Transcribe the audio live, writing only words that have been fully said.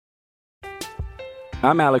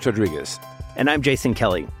I'm Alex Rodriguez. And I'm Jason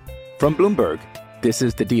Kelly. From Bloomberg, this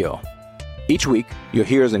is The Deal. Each week, you'll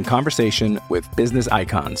hear us in conversation with business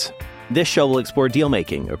icons. This show will explore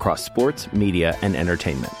deal-making across sports, media, and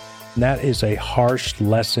entertainment. That is a harsh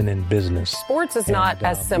lesson in business. Sports is not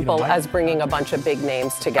as simple as bringing a bunch of big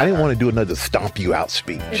names together. I didn't want to do another stomp you out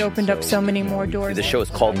speech. It opened up so many more doors. The show is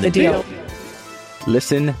called The Deal.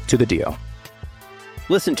 Listen to The Deal.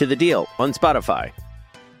 Listen to The Deal on Spotify.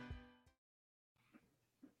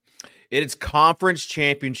 It's conference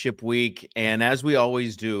championship week, and as we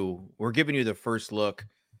always do, we're giving you the first look.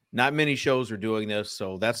 Not many shows are doing this,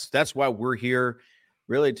 so that's why we're here,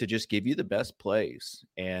 really, to just give you the best plays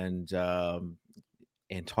and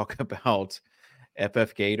talk about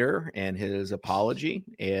FF Gator and his apology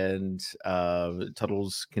and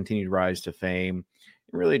Tuttle's continued rise to fame,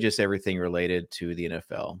 and really just everything related to the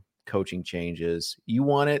NFL. Coaching changes. You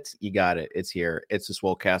want it, you got it. It's here. It's the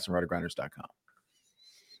Swolecast on RotoGrinders.com.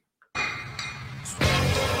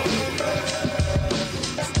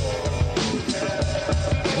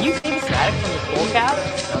 Are you David Maddox from the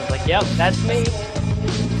Swolecast? I was like, yep, that's me.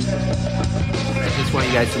 I just want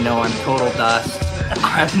you guys to know I'm total dust.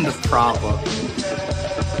 I'm the problem.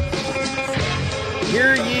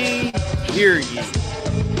 Hear ye, hear ye.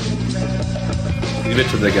 Leave it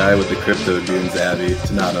to the guy with the crypto dunes, Abby,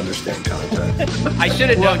 to not understand context. I should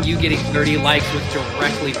have known you getting 30 likes was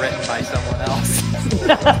directly written by someone else.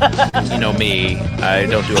 You know me, I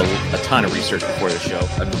don't do a ton of research before the show.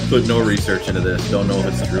 I've put no research into this. Don't know if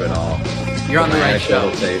it's true at all. You're on the right show.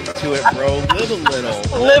 To it, bro. Live a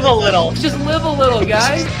little. Live a little. Just live a little,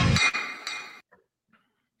 guys.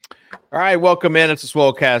 All right, welcome in. It's the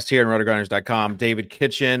Swolecast here on RotoGrinders.com. David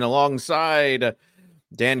Kitchen alongside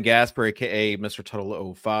Dan Gasper, a.k.a. Mr.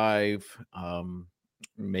 Tuttle 05,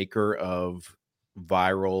 maker of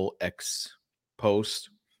Viral X Post,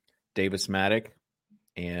 Davis Maddock,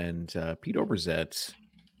 and Pete Overzet.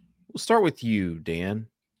 We'll start with you, Dan.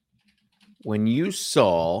 When you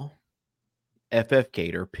saw FF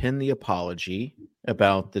Gator pin the apology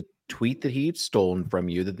about the tweet that he had stolen from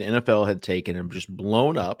you that the NFL had taken and just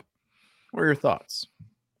blown up, what are your thoughts?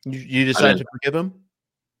 You decided to forgive him?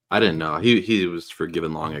 I didn't know. He was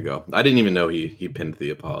forgiven long ago. I didn't even know he pinned the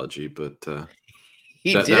apology, but that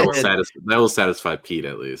will satisfy Pete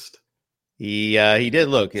at least. He did.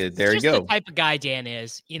 Look, there you go. The type of guy Dan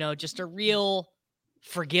is, just a real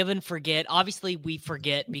forgive and forget. Obviously, we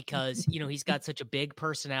forget because he's got such a big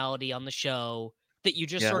personality on the show that you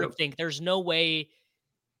just sort of think there's no way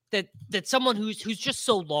that someone who's just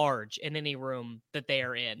so large in any room that they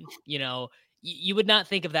are in, you would not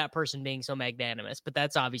think of that person being so magnanimous, but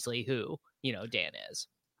that's obviously who, Dan is.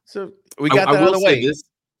 So we got that out of the way.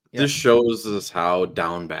 This shows us how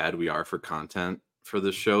down bad we are for content for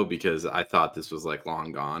this show, because I thought this was like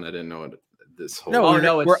long gone. I didn't know what this whole.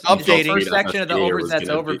 We're updating the first section of the Overzet's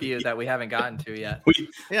overview that we haven't gotten to yet.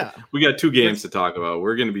 We got two games to talk about.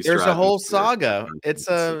 We're going to be. There's a whole saga. It's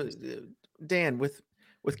Dan with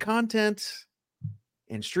content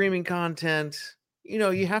and streaming content.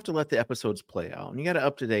 You have to let the episodes play out, and you got to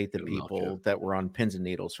up-to-date the people that were on pins and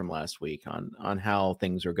needles from last week on how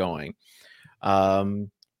things are going.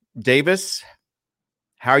 Davis,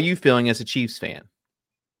 how are you feeling as a Chiefs fan?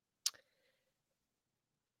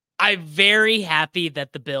 I'm very happy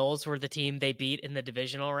that the Bills were the team they beat in the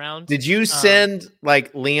divisional round. Did you send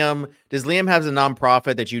Liam? Does Liam have a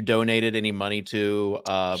nonprofit that you donated any money to?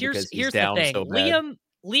 Because he's down the thing. So bad.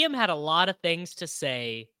 Liam had a lot of things to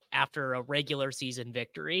say after a regular season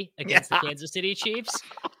victory against the Kansas City Chiefs.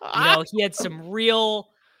 He had some real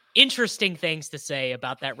interesting things to say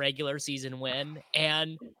about that regular season win.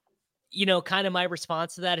 And, kind of my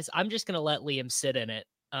response to that is I'm just going to let Liam sit in it,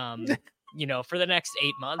 for the next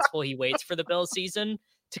 8 months while he waits for the Bills season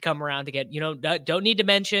to come around again. Don't need to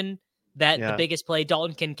mention that the biggest play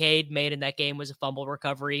Dalton Kincaid made in that game was a fumble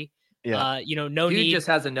recovery. No Dude need. Just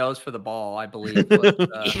has a nose for the ball, I believe, was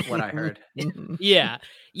what I heard. Yeah.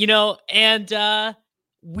 And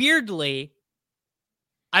weirdly,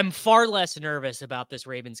 I'm far less nervous about this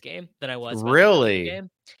Ravens game than I was. Really? Game.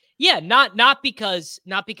 Yeah, not because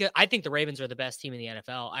I think the Ravens are the best team in the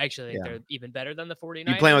NFL. I actually think they're even better than the 49ers.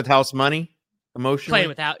 You playing with house money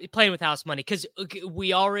emotionally? Playing with house money, because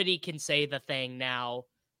we already can say the thing now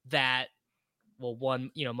that, well,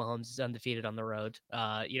 Mahomes is undefeated on the road,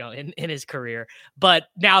 in his career. But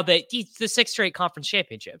now that he's the 6 straight conference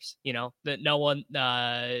championships, that no one,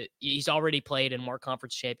 he's already played in more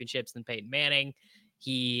conference championships than Peyton Manning.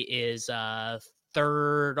 He is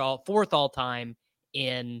fourth all time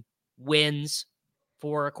in wins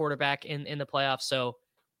for a quarterback in the playoffs. So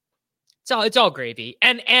it's all gravy.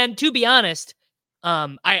 And to be honest,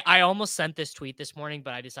 I almost sent this tweet this morning,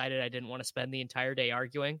 but I decided I didn't want to spend the entire day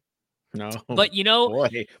arguing. No, but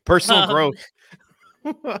boy, personal growth.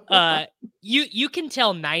 You can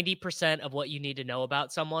tell 90% of what you need to know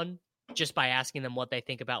about someone just by asking them what they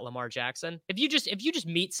think about Lamar Jackson. If you just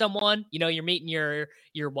meet someone, you're meeting your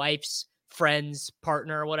wife's friend's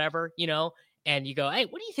partner or whatever, and you go, hey,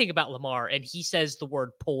 what do you think about Lamar? And he says the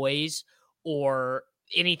word poise or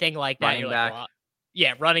anything like that. Running back. Like, well,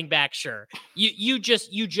 yeah, running back. Sure. You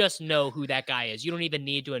just know who that guy is. You don't even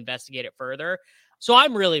need to investigate it further. So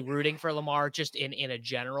I'm really rooting for Lamar just in a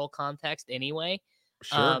general context anyway.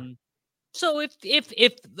 Sure. So if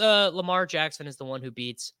the Lamar Jackson is the one who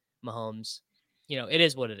beats Mahomes, it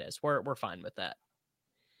is what it is. We're fine with that.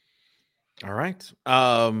 All right.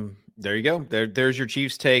 There you go. There's your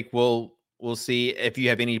Chiefs take. We'll see if you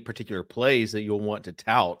have any particular plays that you'll want to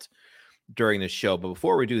tout during the show. But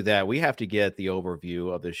before we do that, we have to get the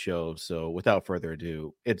overview of the show. So without further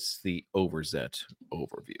ado, it's the Overzet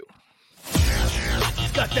overview.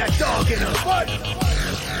 Got that dog in her butt.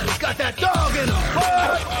 Got that dog in her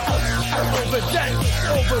butt. Overzet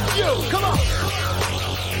overview. Come on.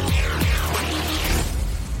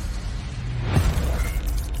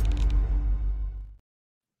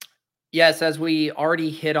 Yes, as we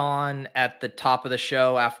already hit on at the top of the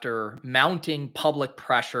show, after mounting public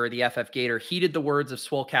pressure, the FF Gator heeded the words of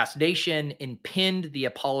Swolecast Nation and pinned the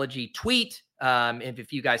apology tweet.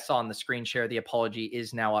 If you guys saw on the screen share, the apology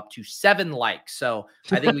is now up to 7 likes. So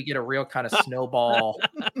I think we get a real kind of snowball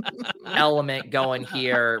element going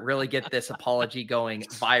here, really get this apology going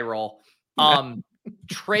viral.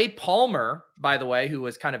 Trey Palmer, by the way, who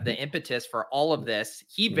was kind of the impetus for all of this,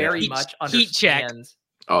 he very much understands.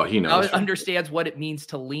 Oh, he knows. Understands what it means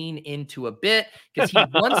to lean into a bit, because he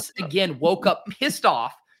once again woke up pissed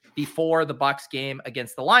off before the Bucs game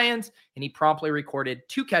against the Lions, and he promptly recorded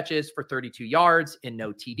 2 catches for 32 yards and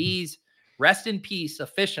no TDs. Rest in peace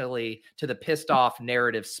officially to the pissed off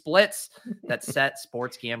narrative splits that set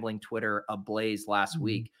sports gambling Twitter ablaze last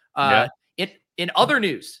week. In other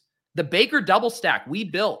news, the Baker double stack we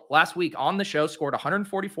built last week on the show scored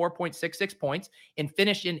 144.66 points and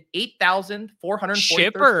finished in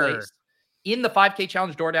 8,443 place in the 5K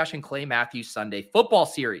Challenge DoorDash and Clay Matthews Sunday football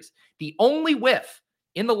series. The only whiff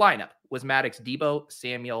in the lineup was Maddox Deebo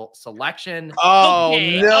Samuel selection. Oh,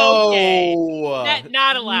 okay, no. Okay.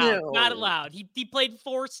 Not allowed. No. Not allowed. He played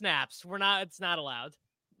 4 snaps. It's not allowed.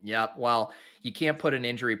 Yep. Well, you can't put an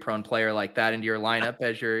injury prone player like that into your lineup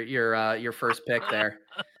as your first pick there.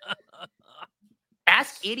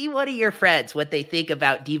 Ask any one of your friends what they think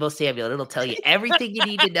about Deebo Samuel. It'll tell you everything you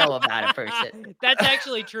need to know about a person. That's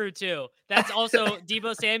actually true too. That's also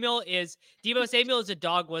Deebo Samuel is a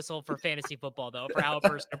dog whistle for fantasy football, though, for how a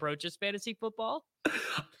person approaches fantasy football.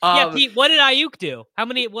 Pete, what did Ayuk do?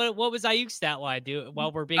 What was Ayuk's stat line do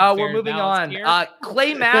while we're being fair we're moving on. Here?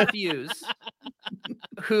 Clay Matthews,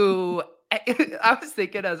 who I was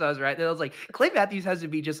thinking as I was writing, I was like, Clay Matthews has to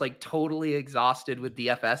be just like totally exhausted with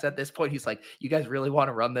DFS at this point. He's like, you guys really want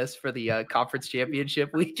to run this for the conference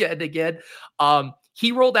championship weekend again?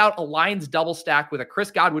 He rolled out a Lions double stack with a Chris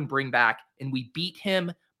Godwin bring back, and we beat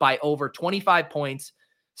him by over 25 points.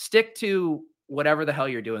 Stick to whatever the hell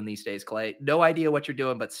you're doing these days, Clay. No idea what you're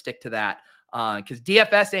doing, but stick to that. Because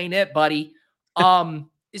DFS ain't it, buddy.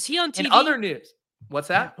 Is he on TV? In other news, what's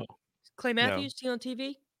that? Clay Matthews, is he on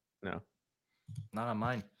TV? No. Not on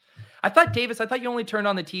mine. I thought you only turned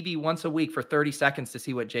on the TV once a week for 30 seconds to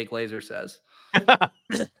see what Jake Laser says. No,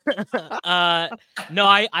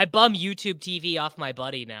 I bum YouTube TV off my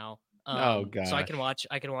buddy now. Oh god. So I can watch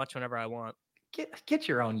whenever I want. Get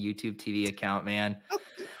your own YouTube TV account, man.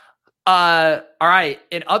 All right.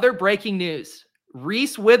 In other breaking news,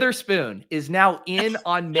 Reese Witherspoon is now in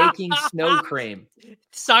on making snow cream.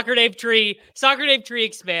 Soccer Dave Tree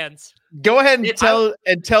expands. Go ahead and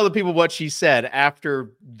tell the people what she said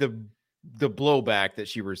after the blowback that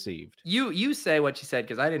she received. You say what she said,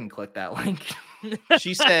 because I didn't click that link.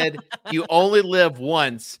 She said, "You only live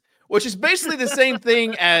once," which is basically the same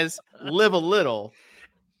thing as live a little.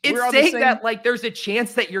 It's saying that like there's a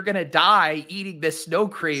chance that you're gonna die eating this snow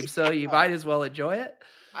cream, so you might as well enjoy it.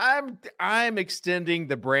 I'm extending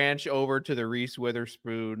the branch over to the Reese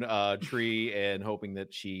Witherspoon tree and hoping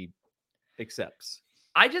that she accepts.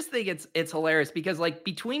 I just think it's hilarious because like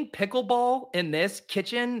between pickleball and this,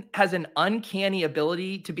 Kitchen has an uncanny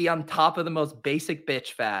ability to be on top of the most basic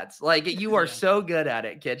bitch fads. Like you are so good at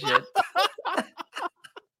it, Kitchen.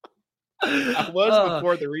 I was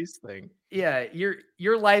before the Reese thing. Yeah,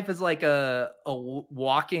 your life is like a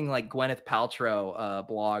walking like Gwyneth Paltrow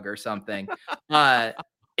blog or something.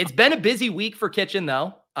 It's been a busy week for Kitchen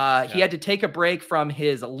though. He had to take a break from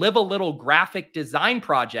his Live a Little graphic design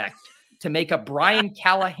project to make a Brian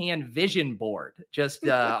Callahan vision board. Just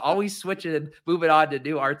always switching, moving on to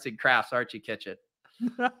new arts and crafts, Archie Kitchen.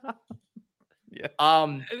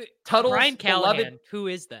 Tuttle's Brian Callahan, beloved... who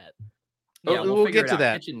is that? Yeah, we'll get to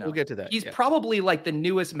that. We'll get to that. He's probably like the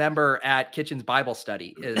newest member at Kitchen's Bible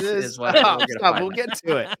study. Is what we'll get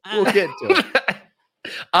to it. We'll get to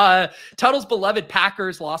it. Tuttle's beloved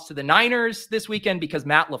Packers lost to the Niners this weekend because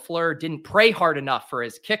Matt LaFleur didn't pray hard enough for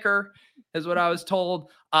his kicker, is what I was told.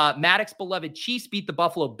 Maddox's beloved Chiefs beat the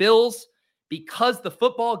Buffalo Bills because the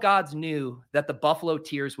football gods knew that the Buffalo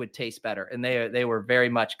Tears would taste better, and they were very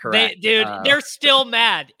much correct. They're still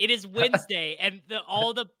mad. It is Wednesday, and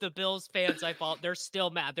all the Bills fans I follow, they're still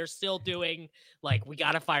mad. They're still doing like, we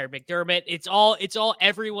gotta fire McDermott. It's all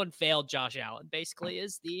everyone failed Josh Allen. Basically,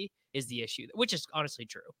 is the issue, which is honestly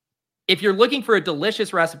true. If you're looking for a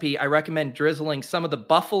delicious recipe, I recommend drizzling some of the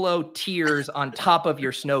Buffalo Tears on top of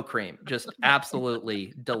your snow cream. Just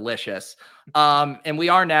absolutely delicious. And we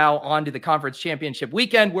are now on to the conference championship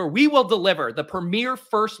weekend, where we will deliver the premier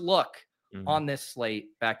first look on this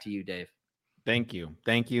slate. Back to you, Dave. Thank you.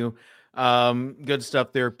 Good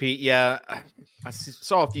stuff there, Pete. Yeah, I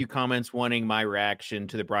saw a few comments wanting my reaction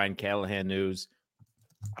to the Brian Callahan news.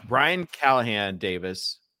 Brian Callahan,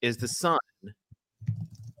 Davis, is the son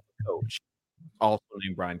coach, also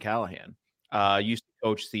named Brian Callahan, used to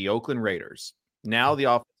coach the Oakland Raiders, now the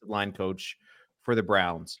offensive line coach for the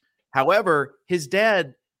Browns. However, his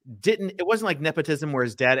dad it wasn't like nepotism where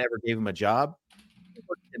his dad ever gave him a job. He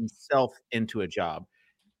worked himself into a job.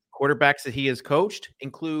 Quarterbacks that he has coached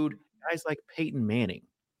include guys like Peyton Manning.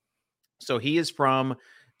 So he is from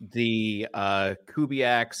the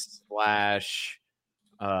Kubiak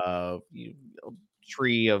 /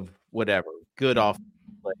 tree of whatever, good off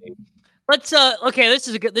play. Let's okay, this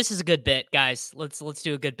is a good bit, guys. Let's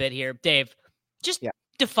do a good bit here. Dave, just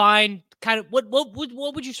define kind of what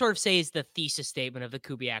would you sort of say is the thesis statement of the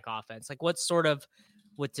Kubiak offense? Like, is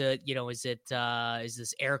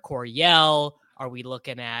this Air Coryell? Are we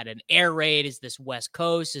looking at an air raid? Is this West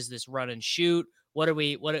Coast? Is this run and shoot?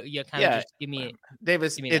 Just give me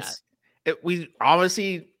Davis, give me that. We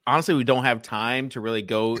honestly, we don't have time to really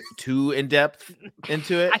go too in depth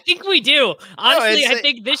into it. I think we do. Honestly, I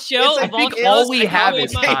think this show, all we have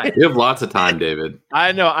is time. You have lots of time, David.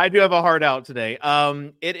 I know. I do have a heart out today.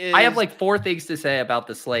 It is. I have like 4 things to say about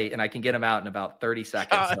the slate, and I can get them out in about 30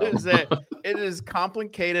 seconds. It is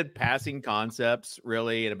complicated passing concepts,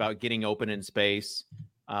 really, and about getting open in space.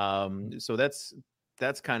 So that's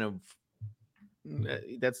kind of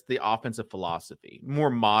that's the offensive philosophy,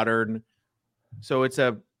 more modern. So it's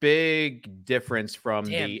a big difference from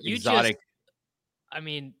the exotic.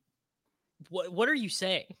 What are you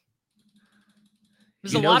saying?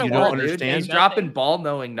 There's a lot of ball, dude. He's dropping ball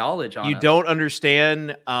knowing knowledge on you. Don't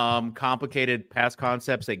understand complicated pass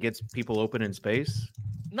concepts that gets people open in space.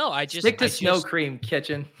 No, I just stick to snow cream,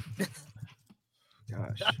 Kitchen.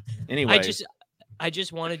 Gosh. Anyway, I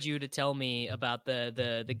just wanted you to tell me about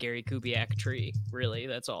the Gary Kubiak tree. Really,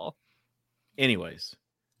 that's all. Anyways.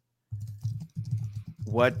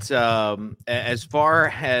 What as far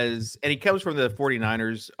as, and he comes from the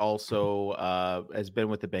 49ers, also has been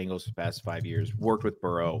with the Bengals for the past 5 years, worked with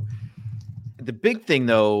Burrow. The big thing,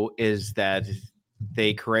 though, is that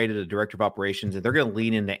they created a director of operations, and they're going to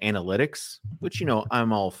lean into analytics, which,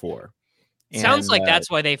 I'm all for. Sounds like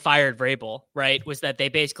that's why they fired Vrabel, right? Was that they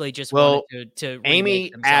basically just wanted to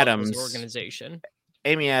Amy Adams organization.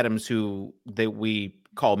 Amy Adams, who we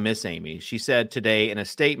call Miss Amy, she said today in a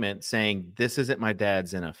statement saying, "This isn't my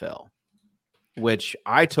dad's NFL," which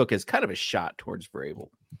I took as kind of a shot towards Vrabel.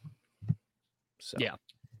 So yeah,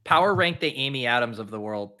 power rank the Amy Adams of the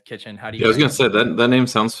world, Kitchen. How do you? I was going to say that name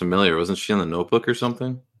sounds familiar. Wasn't she on The Notebook or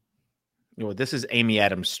something? This is Amy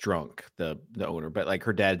Adams Strunk, the owner, but like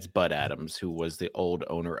her dad's Bud Adams, who was the old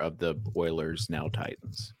owner of the Oilers, now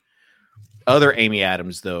Titans. Other Amy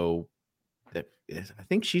Adams, though, I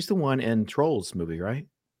think she's the one in Trolls movie, right?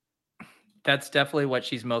 That's definitely what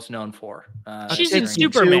she's most known for. She's in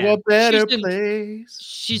Superman. To a better place.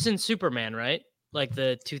 She's in Superman, right? Like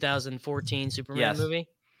the 2014 Superman movie?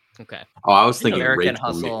 Okay. Oh, I was thinking American Rachel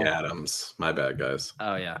Hustle. McAdams. My bad, guys.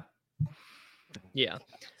 Oh, yeah. Yeah.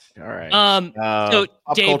 All right. So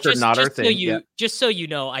Dave, culture, not our thing. Just so you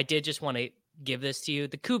know, I did just want to give this to you.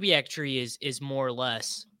 The Kubiak tree is more or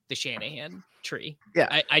less the Shanahan tree.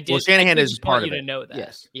 Yeah. I did. Well, Shanahan is just part want of you it. to know that.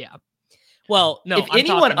 Yes. Yeah. Well, no. If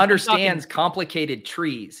anyone understands complicated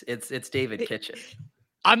trees, it's David Kitchen.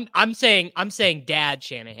 I'm saying Dad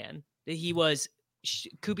Shanahan.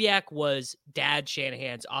 Kubiak was Dad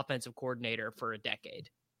Shanahan's offensive coordinator for a decade.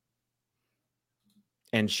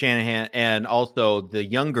 and Shanahan, and also the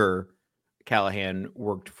younger Callahan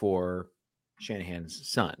worked for Shanahan's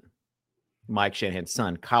son, Mike Shanahan's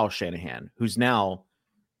son, Kyle Shanahan, who's now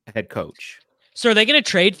a head coach. So are they going to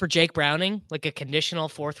trade for Jake Browning, like a conditional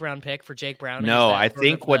 4th-round pick for Jake Browning? No, I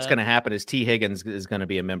think what's going to happen is T. Higgins is going to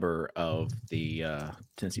be a member of the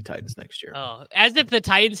Tennessee Titans next year. Oh, as if the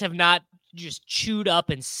Titans have not just chewed up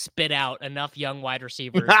and spit out enough young wide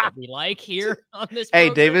receivers that we like here on this. Hey,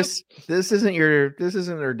 program. Davis, this isn't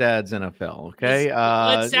her dad's NFL, okay?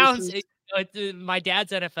 It sounds. My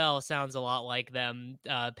dad's NFL sounds a lot like them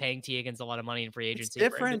paying T. Higgins a lot of money in free agency. It's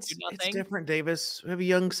different. It's different, Davis. We have a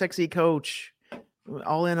young, sexy coach,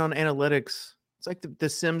 all in on analytics. It's like the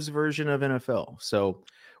Sims version of NFL. So,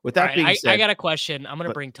 with that being said, I got a question. I'm going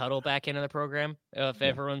to bring Tuttle back into the program if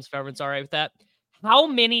everyone's all right with that. How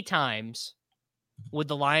many times would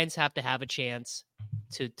the Lions have to have a chance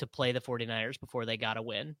to play the 49ers before they got to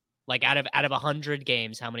win? Like out of 100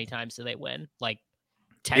 games, how many times do they win? Like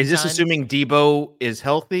 10 is this times? assuming Debo is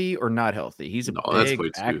healthy or not healthy? He's a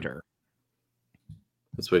big actor.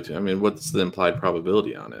 That's way too. I mean, what's the implied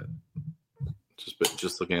probability on it?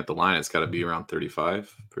 Just looking at the line, it's got to be around 35%,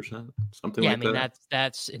 something like that. Yeah, I mean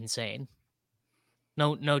that's insane.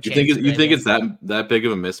 No chance. You think it's that big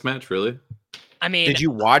of a mismatch, really? I mean, did you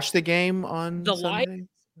watch the game on Sunday?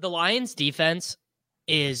 The Lions defense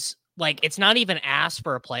is like, it's not even ass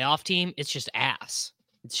for a playoff team. It's just ass.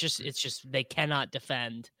 It's just they cannot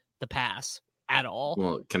defend the pass at all.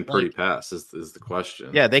 Well, can Purdy pass is the question.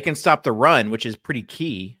 Yeah, they can stop the run, which is pretty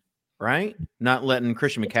key, right? Not letting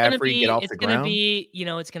Christian McCaffrey get off the ground.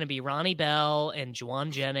 It's going to be Ronnie Bell and Juwan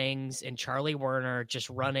Jennings and Charlie Werner just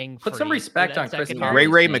running. Put some respect on Chris Conley.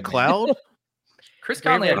 Ray McLeod. Chris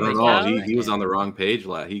Conley. I don't know. He was on the wrong page.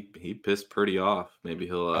 He pissed Purdy off. Maybe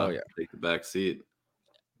he'll take the back seat.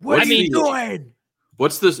 What's he doing?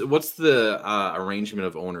 What's the arrangement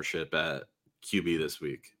of ownership at QB this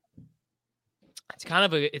week? It's kind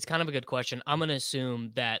of a good question. I'm going to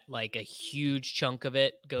assume that like a huge chunk of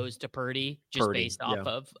it goes to Purdy based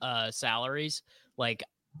off of salaries. Like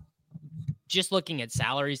just looking at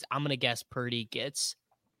salaries, I'm going to guess Purdy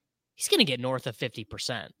he's going to get north of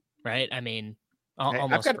 50%, right? I mean,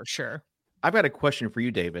 almost for sure. I've got a question for you,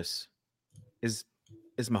 Davis. Is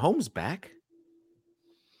Mahomes back?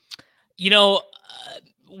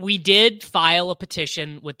 We did file a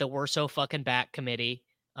petition with the We're So Fucking Back committee.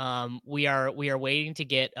 We are waiting to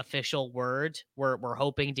get official word. We're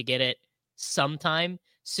hoping to get it sometime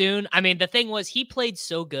soon. I mean, the thing was, he played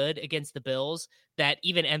so good against the Bills that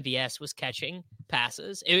even MVS was catching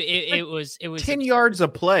passes. It was 10 absurd. yards a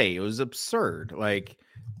play. It was absurd. Like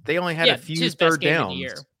they only had a few third downs.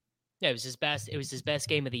 Yeah, it was his best. It was his best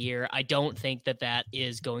game of the year. I don't think that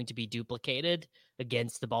is going to be duplicated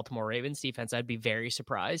against the Baltimore Ravens defense. I'd be very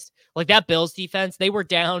surprised. Like that Bills defense, they were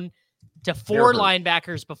down to 4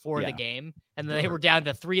 linebackers before the game, and then they were down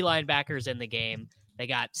to 3 linebackers in the game. They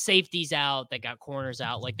got safeties out, they got corners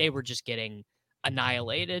out. Like they were just getting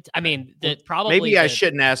annihilated. I mean, I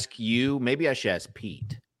shouldn't ask you. Maybe I should ask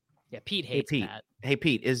Pete. Yeah, Pete hates that. Hey,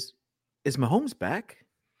 Pete, is Mahomes back?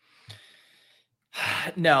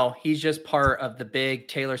 No, he's just part of the big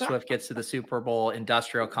Taylor Swift gets to the Super Bowl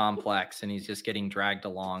industrial complex, and he's just getting dragged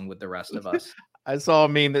along with the rest of us. I saw a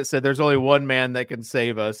meme that said there's only one man that can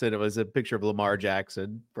save us, and it was a picture of Lamar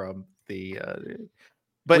Jackson from the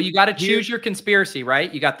But you got to choose your conspiracy,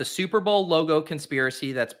 right? You got the Super Bowl logo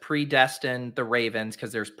conspiracy that's predestined the Ravens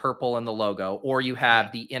because there's purple in the logo, or you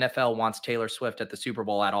have the NFL wants Taylor Swift at the Super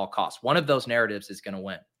Bowl at all costs. One of those narratives is going to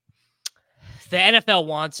win. The NFL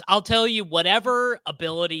wants, I'll tell you, whatever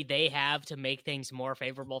ability they have to make things more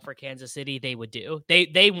favorable for Kansas City, they would do.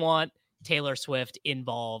 They want Taylor Swift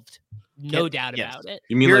involved, no doubt about it.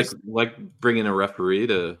 You mean like bringing a referee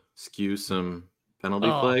to skew some penalty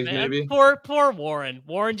flags, maybe? Poor Warren.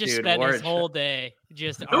 Warren just spent his whole day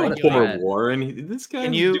just arguing. Poor Warren. This guy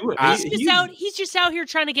he's just out here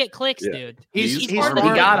trying to get clicks, dude. He's part of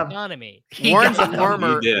the economy. Warren's a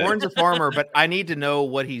farmer. Warren's a farmer, but I need to know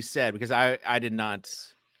what he said because I did not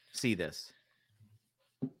see this.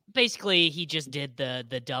 Basically, he just did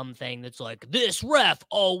the dumb thing that's like, this ref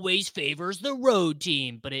always favors the road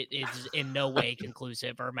team, but it is in no way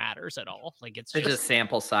conclusive or matters at all. Like it's just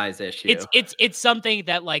sample size issue. It's something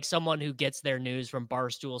that like someone who gets their news from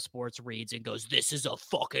Barstool Sports reads and goes, this is a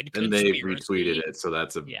fucking conspiracy. And they retweeted it, so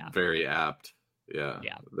that's very apt. Yeah.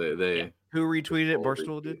 They who retweeted it?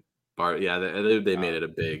 Barstool did. They made it a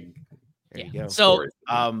big. There you go. So,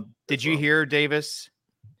 did you hear, Davis,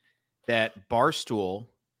 that Barstool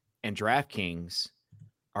and DraftKings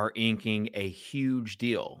are inking a huge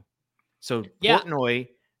deal? So Portnoy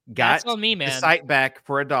got on me, man. the site back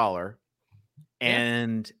for $1,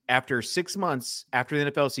 and after 6 months after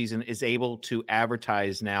the NFL season is able to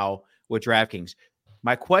advertise now with DraftKings.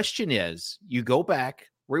 My question is, you go back,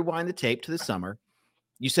 rewind the tape to the summer.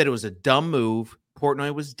 You said it was a dumb move.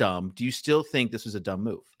 Portnoy was dumb. Do you still think this was a dumb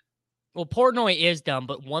move? Well, Portnoy is dumb,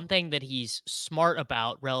 but one thing that he's smart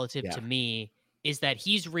about relative to me is that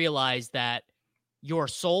he's realized that your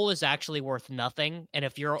soul is actually worth nothing. And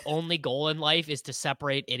if your only goal in life is to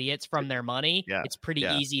separate idiots from their money, it's pretty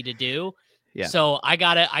easy to do. Yeah. So I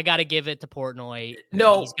gotta give it to Portnoy.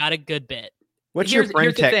 No, he's got a good bit. What's your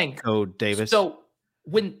friend tech code, Davis? So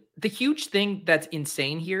when the huge thing that's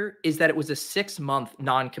insane here is that it was a 6-month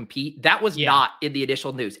non-compete. That was not in the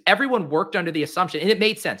initial news. Everyone worked under the assumption, and it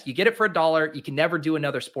made sense. You get it for $1. You can never do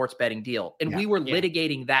another sports betting deal. And we were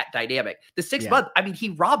litigating that dynamic. The 6 month, I mean, he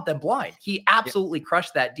robbed them blind. He absolutely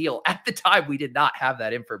crushed that deal. At the time, we did not have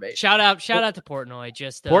that information. Shout out to Portnoy.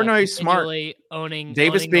 Just Portnoy's smart.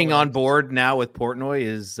 Davis being on board now with Portnoy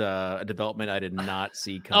is a development I did not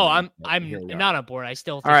see coming. I'm not on board. I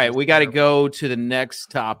still think all right, we got to go to the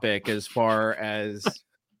next topic as far as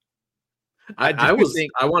I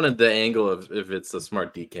wanted the angle of if it's a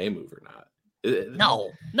smart DK move or not.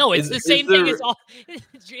 No, it's the same thing as all.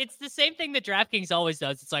 It's the same thing that DraftKings always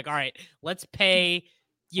does. It's like, all right, let's pay.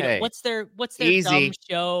 You know, what's their dumb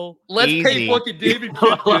show? Let's pay fucking David.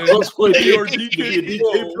 Let's play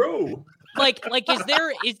DK Pro. Like,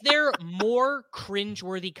 is there more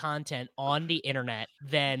cringeworthy content on the internet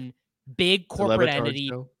than big corporate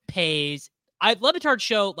entity pays? Le Batard's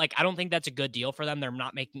show, like, I don't think that's a good deal for them. They're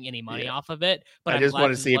not making any money off of it. But I just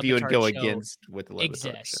want to see if you would go against with the Le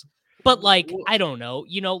Batard show. But like, I don't know.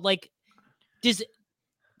 You know, like, does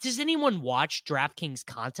anyone watch DraftKings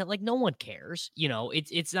content? Like, no one cares. You know,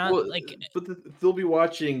 it's not But they'll be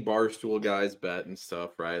watching Barstool guys bet and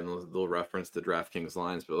stuff, right? And they'll reference the DraftKings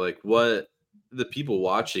lines. But like, what the people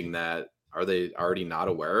watching that, are they already not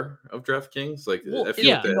aware of DraftKings? Like, I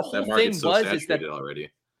feel like that market's so saturated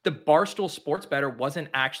already. The Barstool sports bettor wasn't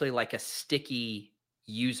actually like a sticky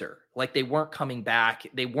user. Like, they weren't coming back.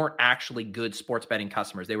 They weren't actually good sports betting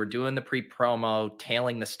customers. They were doing the pre-promo,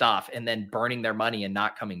 tailing the stuff, and then burning their money and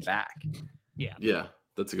not coming back. Yeah,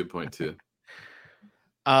 that's a good point too.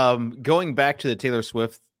 Going back to the Taylor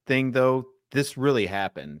Swift thing, though, this really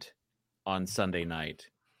happened on Sunday night.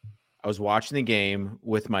 I was watching the game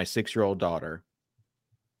with my 6-year-old daughter.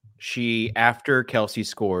 After Kelsey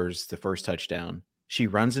scores the first touchdown, she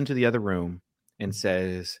runs into the other room and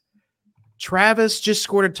says, Travis just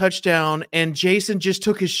scored a touchdown and Jason just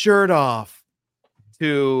took his shirt off,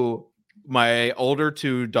 to my older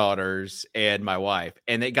 2 daughters and my wife.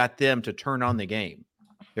 And it got them to turn on the game.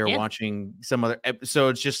 They were watching some other. So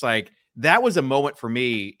it's just like, that was a moment for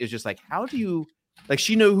me. It's just like, how do you, like,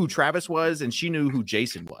 she knew who Travis was and she knew who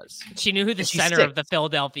Jason was. She knew who the center of the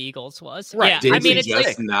Philadelphia Eagles was. Right. Yeah. Jason, I mean, it's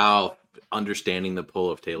just now understanding the pull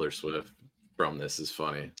of Taylor Swift from this is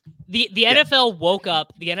funny. The NFL woke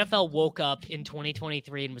up. The NFL woke up in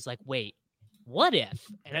 2023 and was like, wait, what if?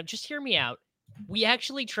 And just hear me out. We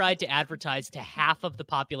actually tried to advertise to half of the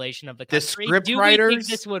population of the country. Do we think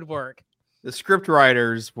this would work? The script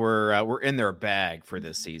writers were in their bag for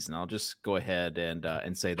this season. I'll just go ahead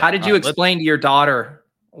and say that. How did you explain to your daughter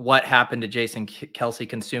what happened to Jason Kelsey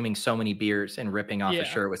consuming so many beers and ripping off a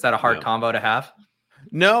shirt? Was that a hard combo to have?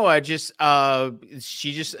 No,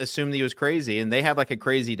 she just assumed he was crazy, and they have like a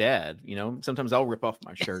crazy dad. You know, sometimes I'll rip off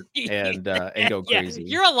my shirt and go crazy.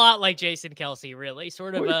 You're a lot like Jason Kelsey, really,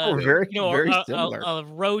 sort of very similar. A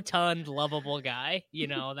rotund, lovable guy. You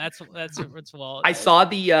know, that's well. I saw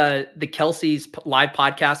the Kelsey's live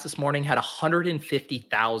podcast this morning had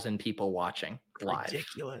 150,000 people watching live.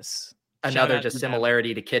 Ridiculous. Another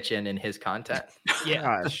dissimilarity to Kitchen in his content. Yeah.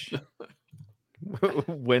 Gosh. I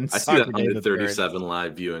see that 137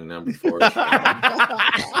 live viewing number 4. Is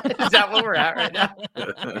that what we're at right now?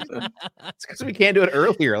 It's because we can't do it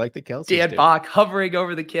earlier like the Kelsey. Dan Bach hovering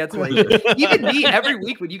over the cancellation. Even me, every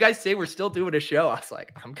week when you guys say we're still doing a show, I was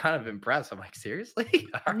like, I'm kind of impressed. I'm like, seriously?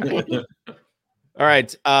 All right.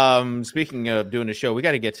 Speaking of doing a show, we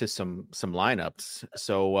got to get to some lineups.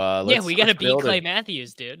 So we got to beat Clay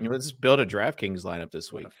Matthews, dude. Let's build a DraftKings lineup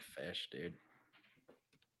this week. What a fish, dude.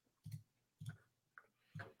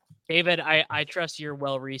 David, I trust you're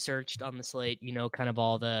well researched on the slate. You know, kind of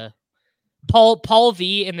all the Paul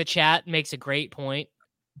V in the chat makes a great point,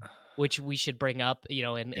 which we should bring up, you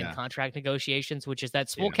know, in contract negotiations, which is that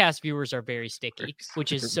Swolecast viewers are very sticky,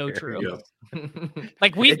 which is so true.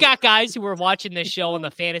 Like, we've got guys who were watching this show on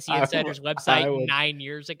the Fantasy Insiders website 9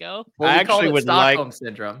 years ago. Well, I actually would Stockholm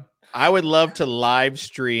syndrome. I would love to live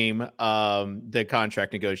stream the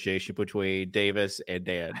contract negotiation between Davis and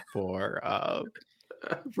Dan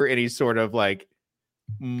for any sort of like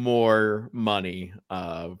more money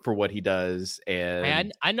for what he does. And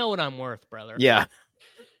Man, I know what I'm worth, brother. yeah.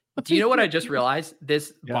 Do you know what I just realized?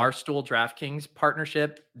 This Yeah. Barstool DraftKings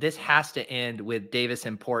partnership, this has to end with Davis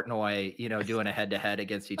and Portnoy, doing a head-to-head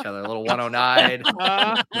against each other. A little 109.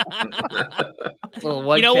 Little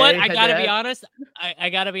 1K You know what? I gotta head-to-head. be honest. I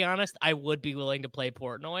gotta be honest. I would be willing to play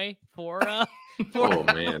Portnoy for Oh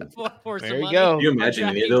man, for There some you money. go. can you imagine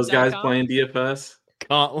any of those guys DraftKings.com. playing DFS?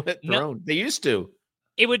 Gauntlet No. Throne. They used to.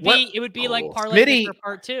 It would be like Oh. Parlay Smitty- Picker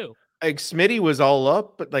Part 2. Like Smitty was all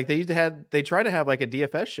up, but like they tried to have like a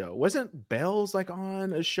DFS show. Wasn't Bells like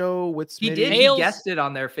on a show with Smitty? He did. He Bales- guessed it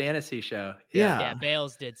on their fantasy show. Yeah,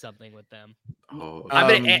 Bales did something with them. Oh,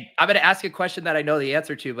 I'm gonna ask a question that I know the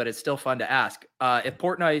answer to, but it's still fun to ask. If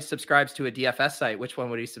Portnoy subscribes to a DFS site, which one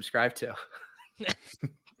would he subscribe to?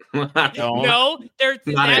 No, there's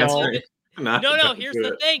Not that's answering. Not no. gonna Here's do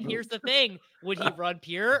the it. thing. Here's the thing. Would he run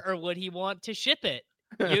pure or would he want to ship it?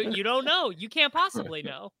 You don't know. You can't possibly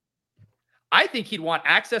know. I think he'd want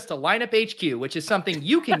access to Lineup HQ, which is something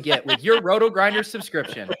you can get with your Roto Grinder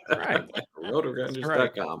subscription. Right.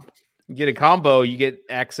 Rotogrinders.com. You get a combo, you get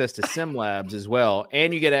access to Sim Labs as well,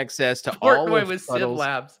 and you get access to all Portnoy of with Sim Tuttle's-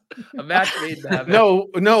 Labs. A match made in heaven. No,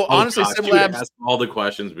 honestly, gosh, Sim you would Labs ask all the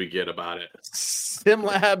questions we get about it. Sim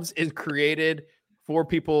Labs is created for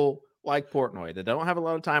people like Portnoy that don't have a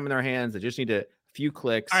lot of time in their hands. They just need a few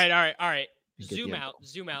clicks. All right. You get the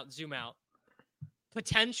Zoom out.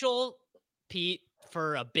 Potential Pete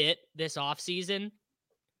for a bit this offseason.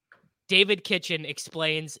 David Kitchen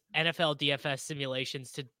explains NFL DFS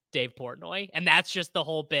simulations to Dave Portnoy, and that's just the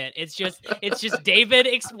whole bit. It's just David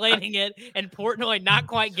explaining it and Portnoy not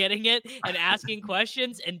quite getting it and asking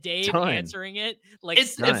questions and Dave Done. answering it. Like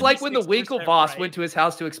It's like when the 66% Winklevoss right. went to his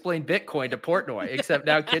house to explain Bitcoin to Portnoy, except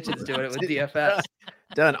now Kitchen's doing it with DFS.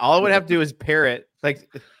 Done. All I would have to do is pair it. Like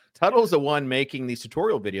Tuttle's the one making these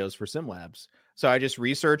tutorial videos for Sim Labs. So I just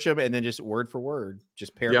research them and then just word for word,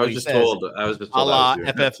 just pair. Yeah, I what was he just says, told. I was just a told. I la was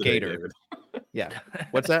doing that FF today, Gator. David. Yeah.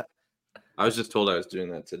 What's that? I was just told I was doing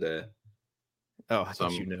that today. Oh, I So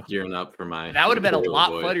guess I'm you know. gearing up for my. That would have been a tutorial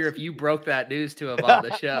lot voice. funnier if you broke that news to him on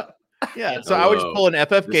the show. Yeah. So I would just Hello. pull an FF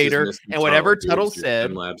This is Gator Mr. and whatever Tuttle, Tuttle here's your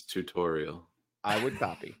said, Labs tutorial. I would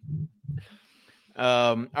copy.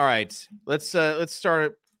 All right. Let's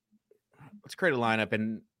start. Let's create a lineup.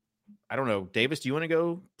 And I don't know, Davis, do you want to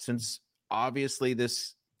go? Since obviously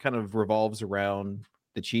this kind of revolves around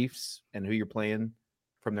the Chiefs and who you're playing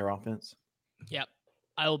from their offense. Yep.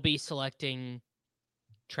 I will be selecting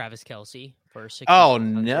Travis Kelce for Oh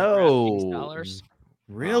 $6,600 no. DraftKings dollars.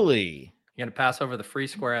 Really? You're gonna pass over the free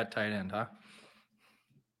square at tight end, huh?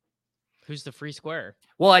 Who's the free square?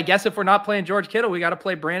 Well, I guess if we're not playing George Kittle, we got to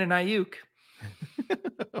play Brandon Ayuk.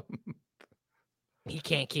 He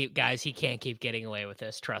can't keep getting away with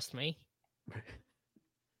this. Trust me.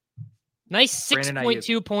 Nice Brandon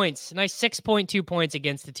 6.2 points. Nice 6.2 points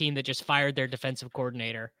against the team that just fired their defensive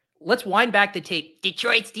coordinator. Let's wind back the tape.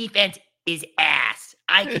 Detroit's defense is ass.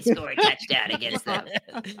 I could score a touchdown against them.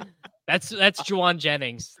 That's Juwan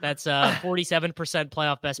Jennings. That's 47%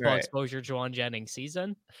 playoff best ball Right. exposure Juwan Jennings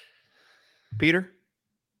season. Peter?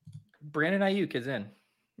 Brandon Ayuk is in.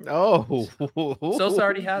 Oh. Sosa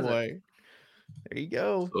already has it. boy. There you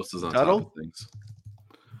go. Sosa's on Tuttle? top of things.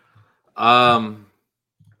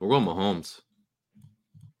 We're going Mahomes.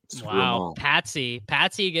 Screw 'em Wow. all. Patsy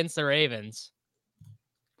against the Ravens.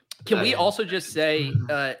 Can we also just say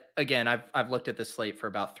again? I've looked at the slate for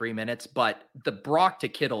about 3 minutes, but the Brock to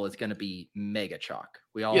Kittle is going to be mega chalk.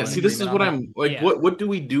 We all Yeah, in see, this is agreement what on I'm like. Yeah. What do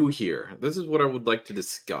we do here? This is what I would like to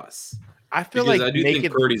discuss. I feel Because like I do naked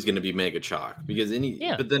think Purdy's going to be mega chalk because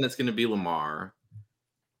Yeah. but then it's going to be Lamar.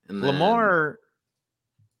 And then, Lamar,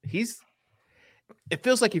 it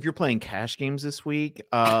feels like if you're playing cash games this week,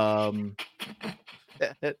 that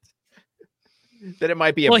it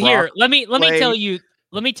might be a Well, here, Brock let me play. tell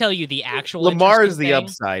you the actual Lamar is interesting the thing.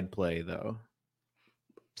 upside play, though.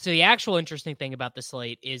 So the actual interesting thing about the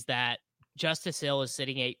slate is that Justice Hill is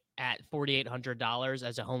sitting at $4,800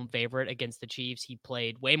 as a home favorite against the Chiefs. He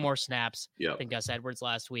played way more snaps Yep. than Gus Edwards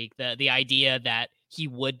last week. The idea that he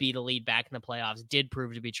would be the lead back in the playoffs did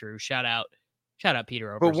prove to be true. Shout out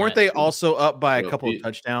Peter. But weren't Overzet. they also up by a Well, couple of Pete-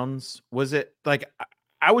 touchdowns? Was it like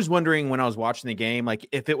I was wondering when I was watching the game, like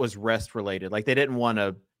if it was rest related, like they didn't want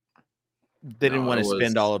to No, it spend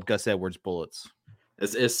was- all of Gus Edwards' bullets.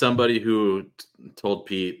 As somebody who told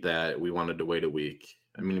Pete that we wanted to wait a week.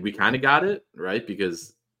 I mean, we kind of got it, right?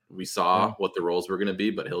 Because we saw what the roles were going to be,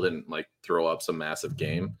 but Hill didn't like throw up some massive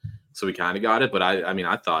game. So we kind of got it. But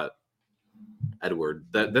I thought Edward,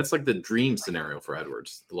 that's like the dream scenario for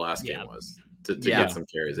Edwards. The last game was to Yeah. get some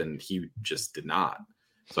carries, and he just did not.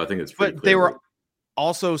 So I think it's But they were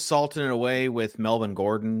also salting it away with Melvin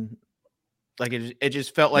Gordon. Like it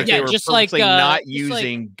just felt like Yeah, they were just purposely like, not just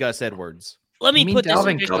using like- Gus Edwards. Let me You mean put this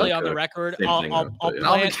Dalvin officially Cook? on the record. Same I'll thing, I'll, though, I'll, but yeah.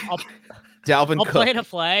 plant, I'll, Dalvin I'll Cook. plant a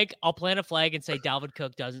flag. I'll plant a flag and say Dalvin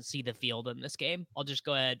Cook doesn't see the field in this game. I'll just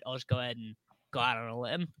go ahead and go out on a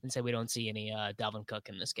limb and say we don't see any Dalvin Cook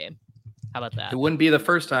in this game. How about that? It wouldn't be the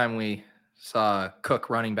first time we saw Cook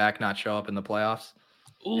running back not show up in the playoffs.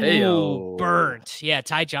 Ooh, Heyo. burnt. Yeah,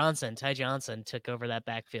 Ty Johnson took over that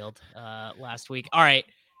backfield last week. All right,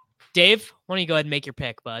 Dave, why don't you go ahead and make your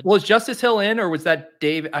pick, bud? Was Justice Hill in, or was that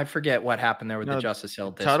Dave? I forget what happened there with the Justice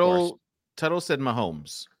Hill discourse. Tuttle said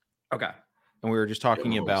Mahomes. Okay. And we were just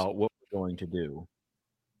talking Mahomes. about what we're going to do.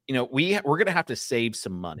 You know, we're going to have to save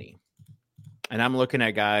some money. And I'm looking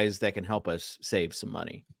at guys that can help us save some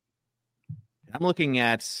money. I'm looking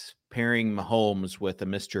at pairing Mahomes with a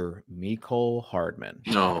Mr. Mecole Hardman.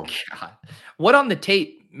 No. God. What on the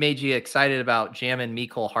tape made you excited about jamming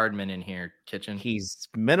Mecole Hardman in here, Kitchen? He's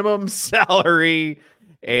minimum salary.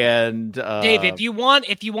 And Dave, if you want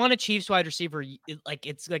a Chiefs wide receiver,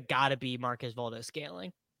 it's got to be Marquez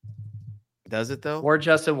Valdes-Scantling. Does it though? Or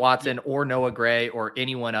Justin Watson, or Noah Gray, or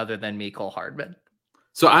anyone other than Mecole Hardman.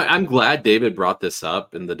 So I'm glad David brought this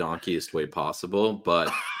up in the donkiest way possible,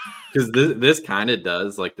 but because this kind of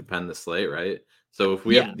does like depend the slate, right? So if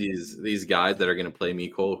we have these guys that are going to play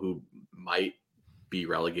Mecole who might be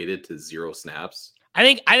relegated to 0 snaps, I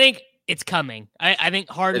think it's coming. I think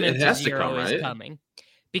Hardman to 0 is coming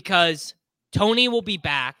because Tony will be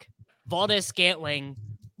back. Valdes-Scantling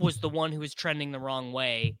was the one who was trending the wrong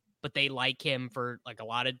way, but they like him for like a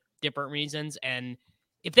lot of different reasons. And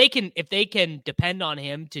if they can depend on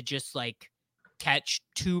him to just like catch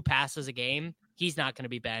 2 passes a game, he's not going to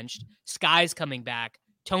be benched. Sky's coming back.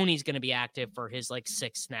 Tony's going to be active for his like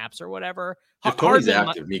 6 snaps or whatever. If Tony's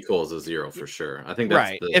active, Mecole's a 0 for sure. I think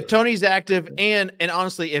that's right. If Tony's active, and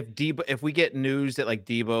honestly, if we get news that like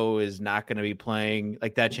Debo is not going to be playing,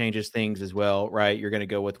 like that changes things as well, right? You're going to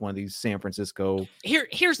go with one of these San Francisco. Here's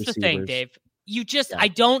receivers. The thing, Dave. I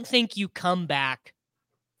don't think you come back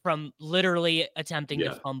from literally attempting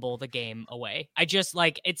to fumble the game away. I just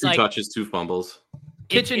it's 2 touches, 2 fumbles.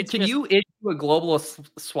 Kitchen, can you issue a global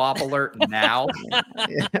swap alert now?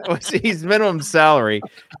 He's minimum salary,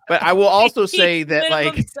 but I will also say that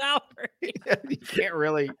like salary. You can't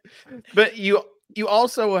really. But you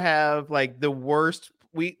also have like the worst.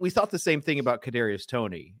 We thought the same thing about Kadarius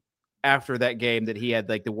Toney after that game, that he had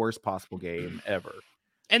like the worst possible game ever.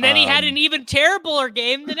 And then he had an even terribler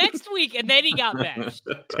game the next week, and then he got benched.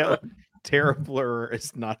 Terribler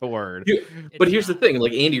is not a word. But here's the thing: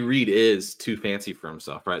 like Andy Reid is too fancy for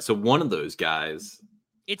himself, right? So one of those guys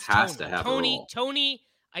has to have a role. Tony.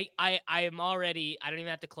 I am already. I don't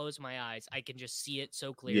even have to close my eyes. I can just see it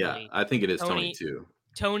so clearly. Yeah, I think it is Tony too.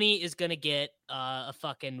 Tony is gonna get a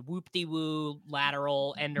fucking whoop-de-woo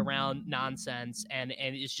lateral end around nonsense, and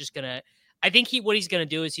it's just gonna. I think what he's gonna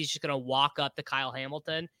do is he's just gonna walk up to Kyle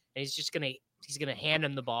Hamilton, and he's gonna hand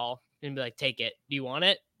him the ball and be like, "Take it. Do you want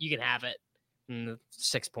it? You can have it." And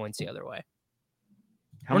 6 points the other way.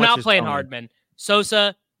 We're not playing Hardman.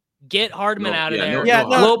 Sosa, get Hardman out of there.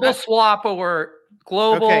 Global swap alert.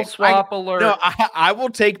 Global swap alert. No, I will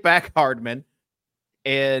take back Hardman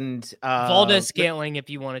and Valdes-Scantling if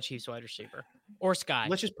you want a Chiefs wide receiver or Sky.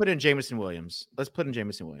 Let's just put in Jameson Williams.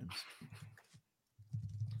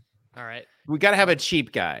 All right. We got to have a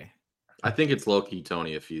cheap guy. I think it's low key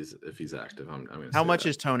Tony if he's active. How much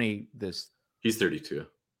is Tony this? He's 32.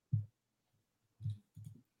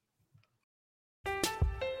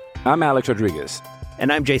 I'm Alex Rodriguez.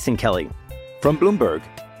 And I'm Jason Kelly. From Bloomberg,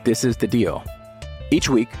 this is The Deal. Each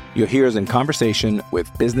week, you'll hear us in conversation with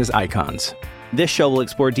business icons. This show will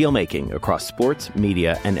explore deal-making across sports,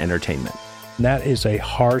 media, and entertainment. That is a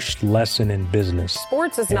harsh lesson in business.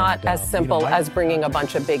 Sports is not as simple as bringing a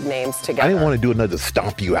bunch of big names together. I didn't want to do another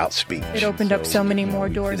stomp you out speech. It opened up so many more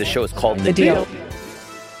doors. The show is called The Deal.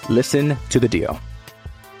 Listen to The Deal.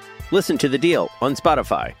 Listen to The Deal on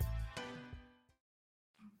Spotify.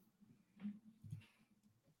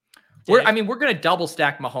 We're going to double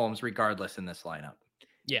stack Mahomes regardless in this lineup.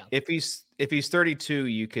 Yeah. If he's 32,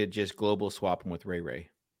 you could just global swap him with Ray.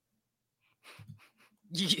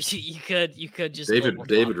 You could just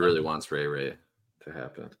David really wants Ray to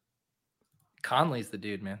happen. Conley's the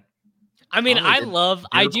dude, man. I mean, I do love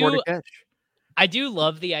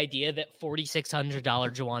the idea that $4,600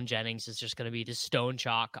 Juwan Jennings is just going to be the stone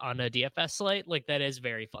chalk on a DFS slate. Like, that is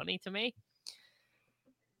very funny to me.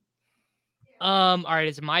 All right,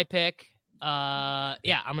 it's my pick. I'm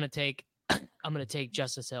gonna take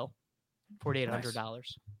Justice Hill, $4,800.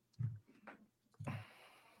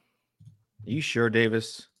 You sure,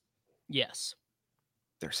 Davis? Yes.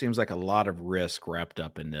 there seems like a lot of risk wrapped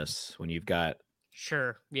up in this when you've got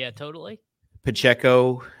Sure. Yeah, totally.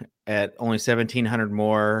 Pacheco at only 1,700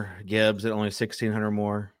 more, Gibbs at only 1,600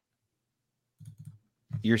 more.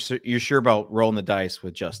 You're sure about rolling the dice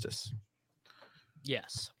with Justice?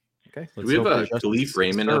 Yes. Okay. Do we have a Khalif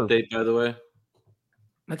Raymond update, by the way?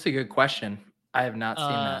 That's a good question. I have not seen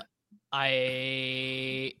that.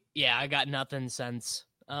 I got nothing since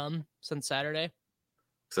Saturday.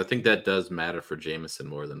 Because I think that does matter for Jameson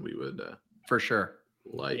more than we would for sure.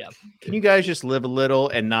 Like, yeah. Can you guys just live a little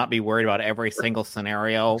and not be worried about every single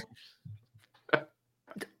scenario?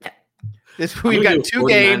 We've got 2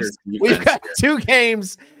 games. We've got 2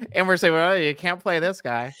 games, and we're saying, well, you can't play this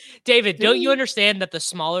guy. David, don't you understand that the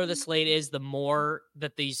smaller the slate is, the more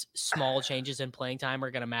that these small changes in playing time are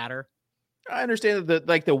going to matter? I understand that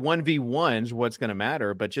the 1v1's what's going to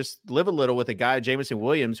matter, but just live a little with a guy, Jameson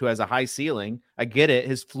Williams, who has a high ceiling. I get it.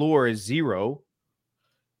 His floor is 0.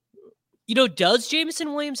 Does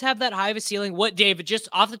Jameson Williams have that high of a ceiling? What, David, just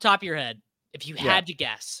off the top of your head, if you had to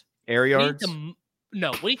guess. Air yards?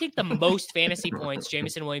 What do you think the most fantasy points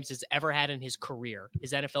Jameson Williams has ever had in his career,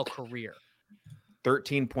 his NFL career?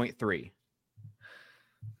 13.3.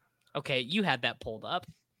 Okay, you had that pulled up.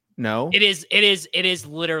 No. It is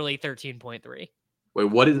literally 13.3. Wait,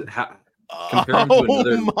 what is compare him to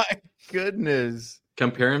another? Oh my goodness.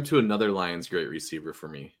 Compare him to another Lions great receiver for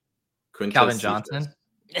me. Calvin Johnson.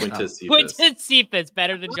 Quintez Cephas. Quintez Cephas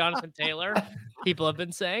better than Jonathan Taylor. People have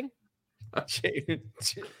been saying. All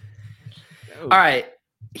right,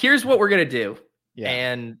 here's what we're going to do. Yeah.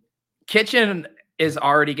 And Kitchen is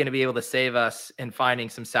already going to be able to save us in finding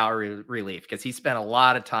some salary relief because he spent a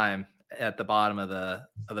lot of time at the bottom of the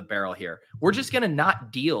barrel here. We're just going to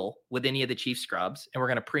not deal with any of the Chief scrubs, and we're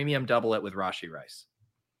going to premium double it with Rashee Rice.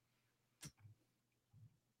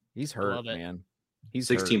 He's hurt, man. He's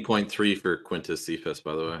 16.3 for Quintez Cephas,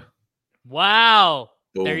 by the way. Wow.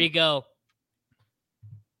 Boom. There you go.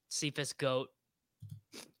 Cephas GOAT.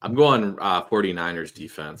 I'm going 49ers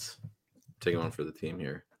defense. Taking one for the team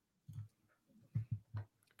here.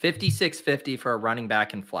 56.50 for a running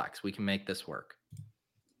back and flex. We can make this work.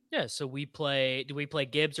 Yeah, so do we play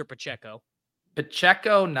Gibbs or Pacheco?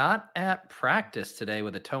 Pacheco not at practice today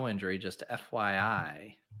with a toe injury, just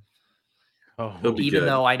FYI. Oh, even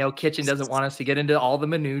though I know Kitchen doesn't want us to get into all the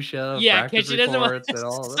minutia. Yeah, Kitchen doesn't want and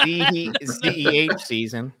all CEH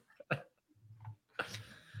season.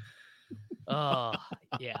 Oh,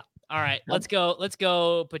 yeah. All right, let's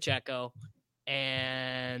go Pacheco.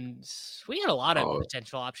 And we got a lot of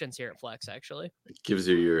potential options here at Flex, actually. It gives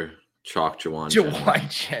you your chalk Jawan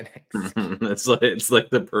Jennings. it's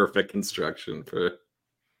like the perfect construction for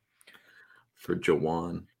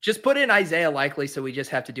Jawan. Just put in Isaiah Likely, so we just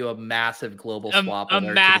have to do a massive global swap. A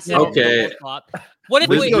massive global swap. What if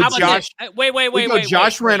we go Josh? Wait,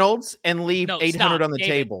 Josh Reynolds and leave 800 stop. on the David,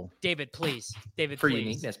 table. David, please. For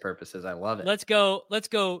uniqueness purposes, I love it. Let's go.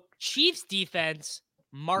 Chiefs defense.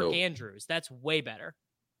 Mark Andrews. That's way better.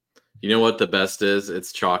 You know what the best is?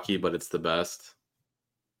 It's chalky, but it's the best.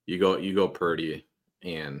 You go Purdy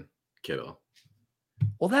and Kittle.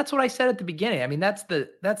 Well, that's what I said at the beginning. I mean, that's the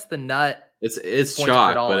nut. It's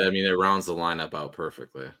chalk, but I mean, it rounds the lineup out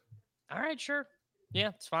perfectly. All right, sure. Yeah,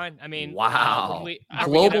 it's fine. I mean, wow.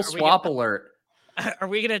 Global swap alert. Are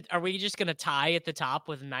we just gonna tie at the top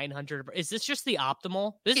with 900? Is this just the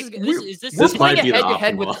optimal? This might be the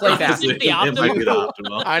head-to-head with Clay Bassett. It might be the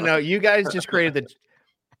optimal. I know you guys just created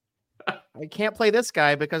I can't play this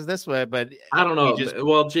guy because this way, but I don't know.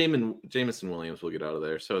 Well, Jameson Williams will get out of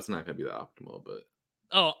there, so it's not going to be the optimal. But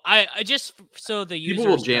I just so the users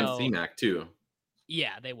people will jam know, C-Mac too.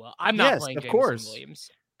 Yeah, they will. I'm not playing Jameson Williams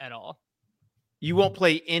at all. You won't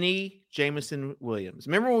play any Jameson Williams.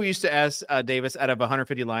 Remember when we used to ask Davis out of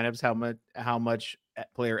 150 lineups how much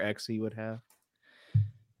player X he would have?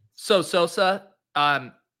 So Sosa,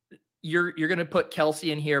 you're gonna put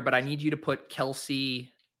Kelsey in here, but I need you to put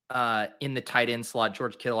Kelsey in the tight end slot.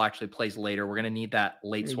 George Kittle actually plays later. We're gonna need that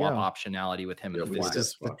late swap optionality with him.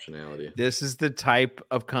 This is the type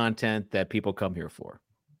of content that people come here for.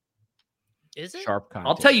 Is it sharp content?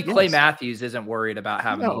 I'll tell you, Clay Matthews isn't worried about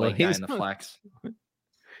having the late guy in the flex.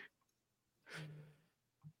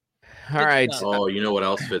 All right. Oh, you know what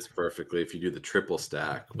else fits perfectly? If you do the triple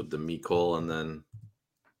stack with the Mecole and then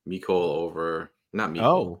Mecole over, not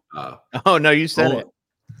Mecole. Oh no, you said it.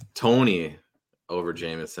 Tony over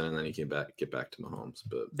Jameson, and then you can get back to Mahomes.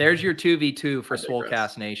 But there's your 2v2 for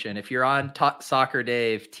Swolecast Nation. If you're on Soccer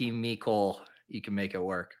Dave, Team Mecole, you can make it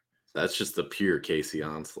work. That's just the pure Casey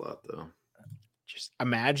onslaught, though. Just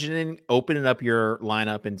imagining opening up your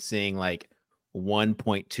lineup and seeing like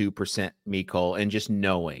 1.2% Mecole and just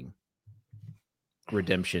knowing.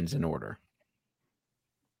 redemptions in order.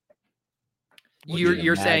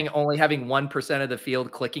 You're saying only having 1% of the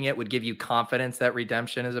field clicking it would give you confidence that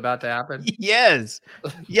redemption is about to happen? Yes.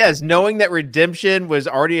 Knowing that redemption was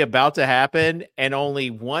already about to happen and only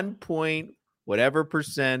 1 point whatever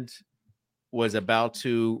percent was about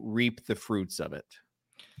to reap the fruits of it.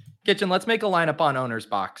 Kitchen, let's make a lineup on Owner's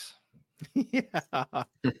Box. Yeah. I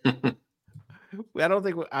don't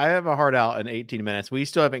think I have a hard out in 18 minutes. We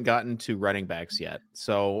still haven't gotten to running backs yet.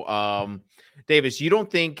 So, Davis, you don't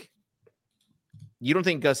think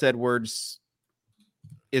Gus Edwards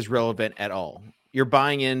is relevant at all? You're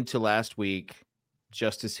buying into last week,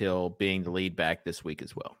 Justice Hill being the lead back this week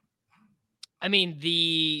as well. I mean,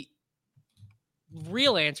 the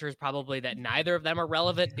real answer is probably that neither of them are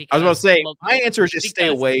relevant. Because I was about to say, my answer is just stay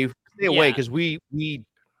away because we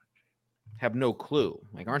have no clue.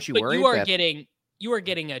 Like, aren't you worried? You are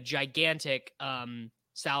getting a gigantic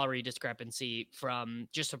salary discrepancy from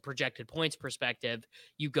just a projected points perspective.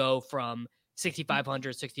 You go from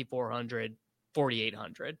 6,500, 6,400,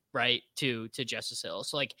 4,800, right, to Justice Hill.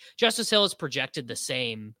 So like Justice Hill is projected the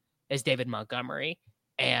same as David Montgomery,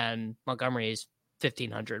 and Montgomery is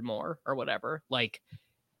 1,500 more or whatever. Like,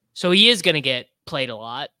 so he is going to get played a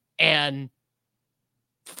lot, and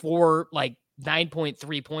for like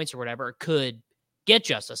 9.3 points or whatever could get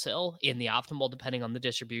Justice Hill in the optimal, depending on the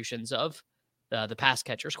distributions of the pass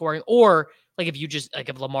catcher scoring, or like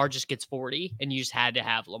if Lamar just gets 40 and you just had to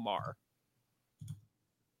have Lamar.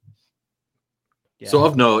 Yeah. So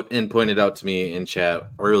of note, and pointed out to me in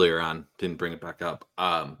chat earlier on, didn't bring it back up.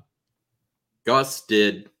 Gus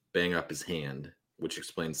did bang up his hand, which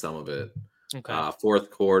explains some of it. Okay.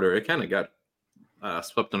 Fourth quarter, it kind of got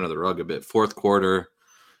swept under the rug a bit. Fourth quarter,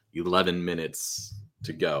 11 minutes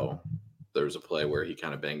to go. There was a play where he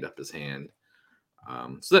kind of banged up his hand.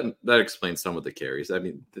 So that explains some of the carries. I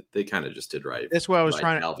mean, they kind of just did right. That's what I was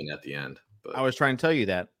trying to Dalvin at the end. But I was trying to tell you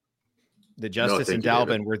that the Justice and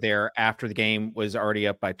Dalvin were there after the game was already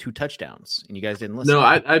up by 2 touchdowns, and you guys didn't listen. No,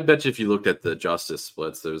 I bet you if you looked at the Justice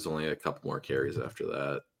splits, there was only a couple more carries after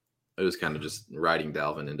that. It was kind of just riding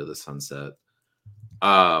Dalvin into the sunset.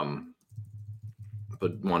 But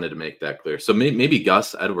wanted to make that clear. So maybe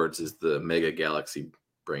Gus Edwards is the mega galaxy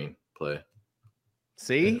brain play.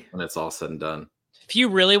 See? When it's all said and done. If you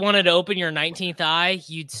really wanted to open your 19th eye,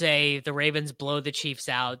 you'd say the Ravens blow the Chiefs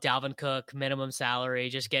out. Dalvin Cook, minimum salary,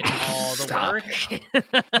 just getting all the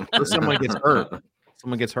work. Someone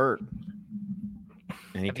gets hurt.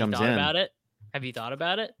 And he comes in. Have you thought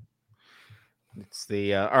about it? It's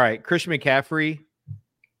the all right, Christian McCaffrey.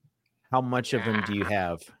 How much of him do you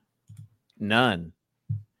have? None.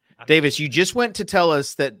 Davis, you just went to tell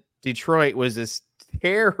us that Detroit was this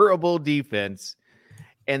terrible defense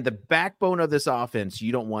and the backbone of this offense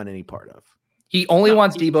you don't want any part of. He only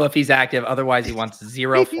wants Debo if he's active. Otherwise, he wants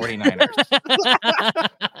 0 49ers.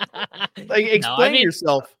 Like,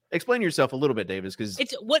 explain yourself a little bit, Davis, because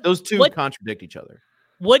those two contradict each other.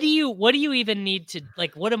 What do you even need to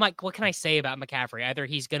like? What can I say about McCaffrey? Either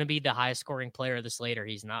he's going to be the highest scoring player of the slate, or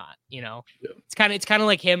he's not. You know, it's kind of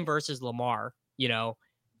like him versus Lamar. You know,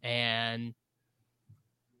 and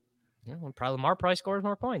Lamar probably scores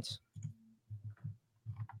more points.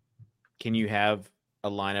 Can you have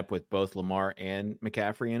a lineup with both Lamar and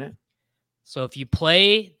McCaffrey in it? So if you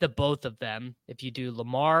play the both of them, if you do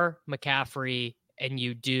Lamar, McCaffrey, and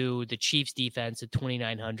you do the Chiefs defense at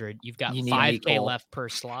 2,900, you've got $5K left per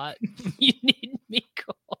slot. You need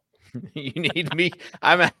Mecole. You need me.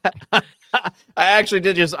 I actually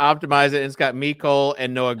did just optimize it. And it's got Mecole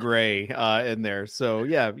and Noah Gray in there. So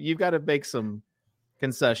yeah, you've got to make some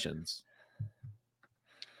concessions,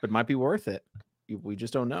 but it might be worth it. We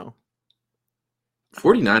just don't know.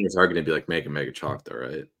 49ers are going to be like mega chalk though,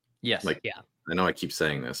 right? Yes. Like, yeah. I know I keep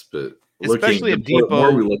saying this, but especially if the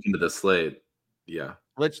more we look into the slate, yeah.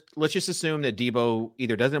 Let's just assume that Debo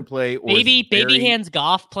either doesn't play or maybe baby hands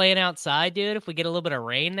Goff playing outside, dude. If we get a little bit of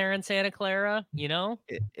rain there in Santa Clara, you know,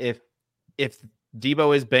 if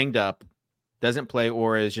Debo is banged up, doesn't play,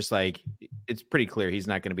 or is just like, it's pretty clear he's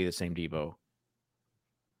not going to be the same Debo.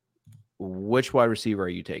 Which wide receiver are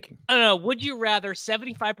you taking? I don't know. Would you rather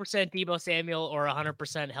 75% Debo Samuel or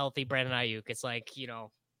 100% healthy Brandon Ayuk? It's like, you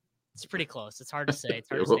know, it's pretty close. It's hard to say. It's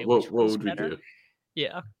hard to say what would we do?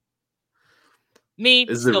 Yeah.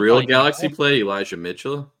 Is the real galaxy play Elijah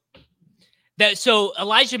Mitchell? So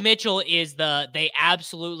Elijah Mitchell is they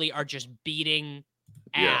absolutely are just beating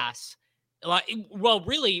ass. Well,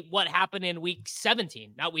 really what happened in week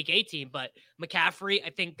 17, not week 18, but McCaffrey, I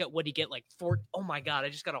think what he get like 4. Oh my God, I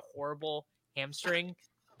just got a horrible hamstring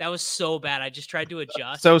That was so bad. I just tried to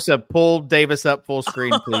adjust. Sosa, pull Davis up full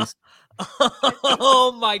screen, please.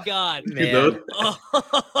 Oh my God, man!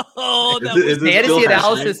 Oh, that is was fantasy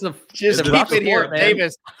analysis of just keep it here,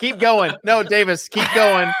 Davis. Keep going. No, Davis, keep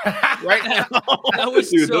going. Right now, that was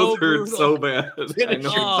dude. so Those hurt brutal. so bad. I know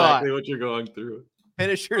exactly what you're going through.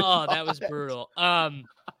 Finish your thought. That was brutal.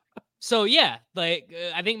 So yeah, like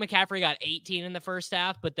I think McCaffrey got 18 in the first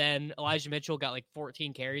half, but then Elijah Mitchell got like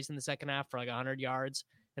 14 carries in the second half for like 100 yards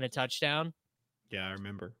and a touchdown. Yeah, I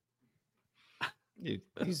remember.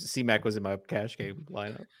 C-Mac was in my cash game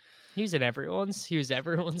lineup. He was everyone's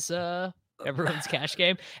cash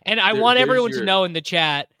game. And I want everyone to know in the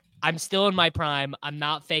chat, I'm still in my prime. I'm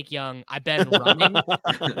not fake young. I've been running.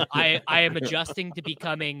 I am adjusting to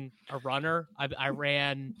becoming a runner. I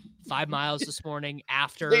ran 5 miles this morning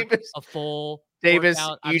after a full Davis,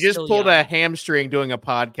 workout. you just pulled a hamstring doing a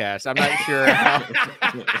podcast. I'm not sure how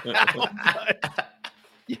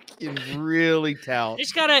you can really tell.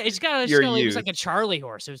 It's gotta look like a Charlie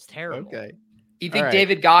horse. It was terrible. Okay. You think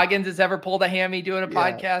David Goggins has ever pulled a hammy doing a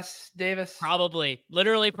podcast, Davis? Probably.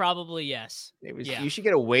 Literally, probably, yes. Davis, you should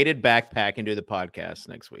get a weighted backpack and do the podcast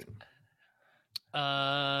next week.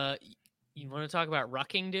 You want to talk about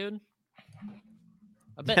rucking, dude?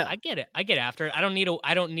 I bet I get it. I get after it. I don't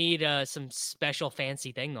need some special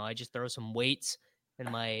fancy thing though. I just throw some weights in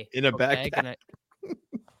a backpack and I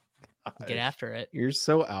get after it. You're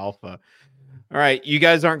so alpha. All right, you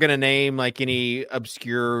guys aren't going to name like any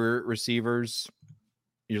obscure receivers.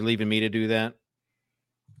 You're leaving me to do that.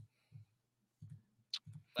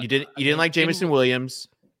 You didn't like Jameson Williams.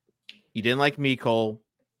 You didn't like Mecole.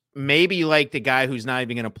 Maybe you like the guy who's not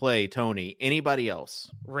even going to play, Tony. Anybody else?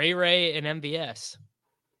 Ray and MVS.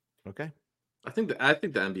 Okay. I think the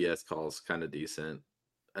MVS call is kind of decent.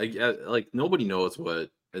 Like nobody knows what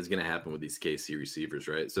is going to happen with these KC receivers,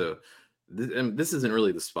 right? So this isn't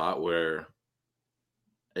really the spot where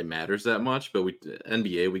it matters that much, but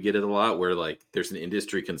NBA we get it a lot where like there's an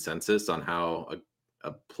industry consensus on how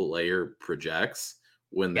a player projects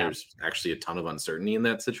when there's actually a ton of uncertainty in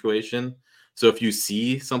that situation. So if you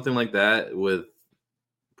see something like that with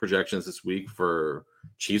projections this week for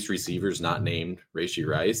Chiefs receivers not named Rashee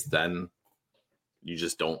Rice, then you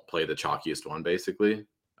just don't play the chalkiest one basically,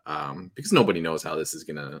 because nobody knows how this is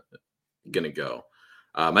gonna go.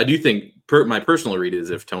 I do think my personal read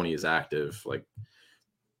is if Tony is active, like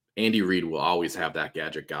Andy Reid will always have that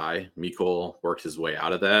gadget guy. Mecole worked his way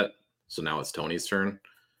out of that, so now it's Tony's turn.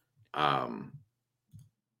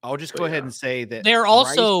 I'll just go ahead and say that they're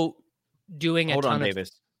also doing a ton of.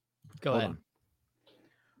 Davis. Go ahead.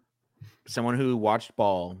 Someone who watched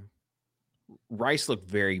ball, Rice looked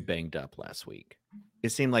very banged up last week. It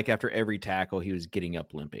seemed like after every tackle, he was getting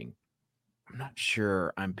up limping. I'm not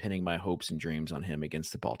sure I'm pinning my hopes and dreams on him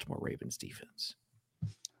against the Baltimore Ravens defense.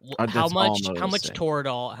 How much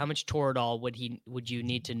Toradol would you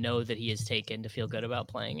need to know that he has taken to feel good about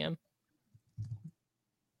playing him?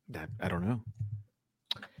 I don't know.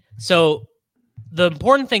 So the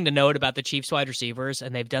important thing to note about the Chiefs wide receivers,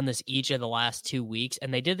 and they've done this each of the last 2 weeks,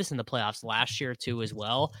 and they did this in the playoffs last year too as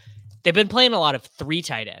well. They've been playing a lot of 3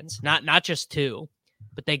 tight ends, not just 2,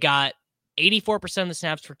 but they got 84% of the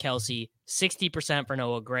snaps for Kelsey, 60% for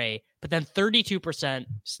Noah Gray, but then 32%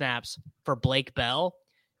 snaps for Blake Bell.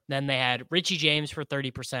 Then they had Richie James for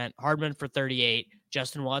 30%, Hardman for 38%,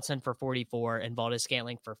 Justin Watson for 44%, and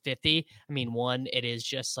Valdez-Scantling for 50%. I mean, it is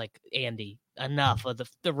just like, Andy, enough of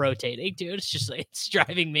the rotating, dude. It's just like, it's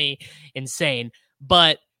driving me insane.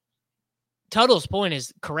 But Tuttle's point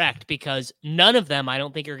is correct because none of them, I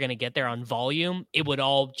don't think, are going to get there on volume. It would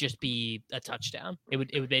all just be a touchdown. It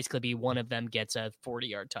would basically be one of them gets a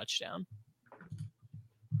 40-yard touchdown.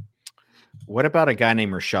 What about a guy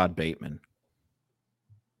named Rashad Bateman?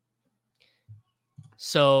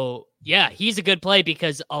 So, yeah, he's a good play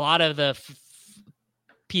because a lot of the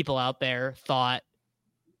people out there thought,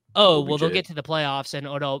 they'll get to the playoffs and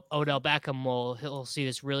Odell Beckham he'll see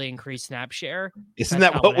this really increased snap share. Isn't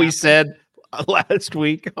that what we said last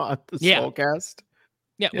week on the Soulcast?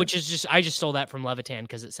 Yeah, which is just, I just stole that from Levitan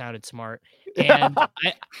because it sounded smart. And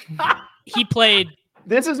he played.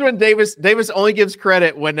 This is when Davis only gives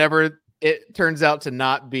credit whenever it turns out to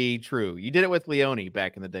not be true. You did it with Leone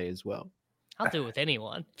back in the day as well. I'll do it with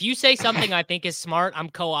anyone. If you say something I think is smart,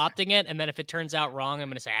 I'm co-opting it. And then if it turns out wrong, I'm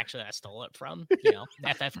going to say, actually, I stole it from,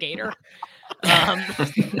 FF Gator.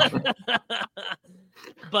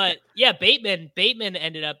 But yeah,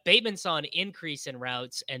 Bateman saw an increase in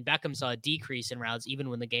routes and Beckham saw a decrease in routes,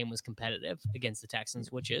 even when the game was competitive against the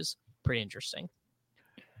Texans, which is pretty interesting.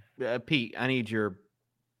 Pete, I need your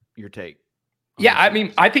take. Yeah, I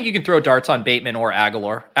mean, I think you can throw darts on Bateman or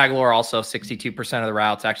Aguilar. Aguilar also 62% of the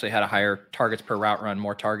routes actually had a higher targets per route run,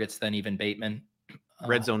 more targets than even Bateman.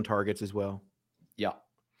 Red zone targets as well. Yeah.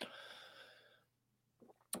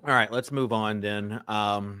 All right, let's move on then.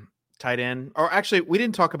 Tight end. Or actually, we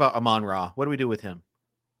didn't talk about Amon-Ra. What do we do with him?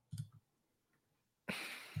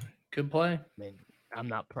 Good play. I mean, I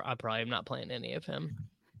probably am not playing any of him.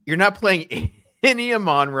 You're not playing any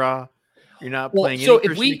Amon-Ra. You're not playing any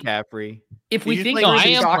Christian McCaffrey. If we think I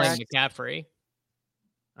am playing McCaffrey.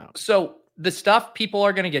 Oh. So the stuff people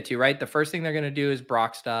are going to get to, right? The first thing they're going to do is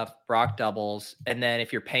Brock stuff, Brock doubles. And then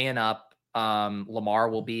if you're paying up, Lamar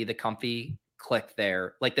will be the comfy click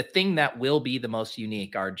there. Like the thing that will be the most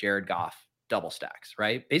unique are Jared Goff double stacks,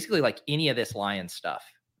 right? Basically like any of this Lions stuff.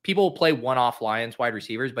 People will play one-off Lions wide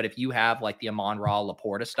receivers, but if you have like the Amon-Ra,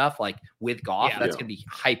 Laporta stuff, like with Goff, that's going to be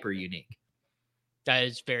hyper unique. That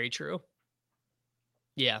is very true.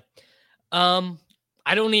 Yeah.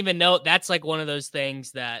 I don't even know. That's like one of those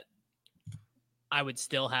things that I would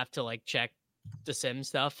still have to like check the sim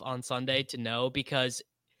stuff on Sunday to know, because it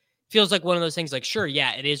feels like one of those things like, sure,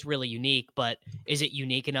 yeah, it is really unique, but is it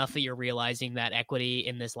unique enough that you're realizing that equity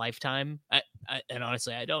in this lifetime? And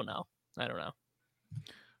honestly, I don't know.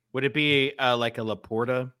 Would it be like a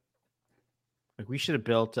Laporta? Like we should have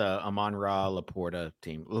built a Amon-Ra Laporta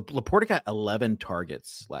team. Laporta got 11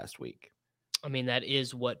 targets last week. I mean, that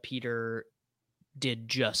is what Peter did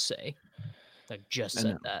just say. Like just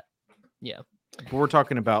said that. Yeah. But we're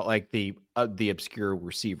talking about like the obscure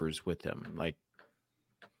receivers with him. Like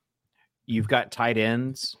you've got tight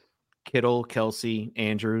ends, Kittle, Kelsey,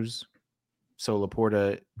 Andrews. So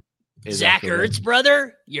Laporta is Zach Ertz,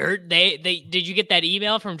 brother. You heard they did you get that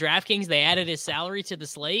email from DraftKings? They added his salary to the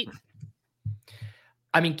slate.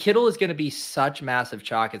 I mean, Kittle is going to be such massive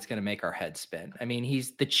chalk. It's going to make our heads spin. I mean,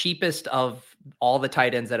 he's the cheapest of all the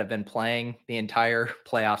tight ends that have been playing the entire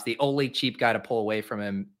playoffs. The only cheap guy to pull away from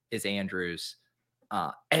him is Andrews.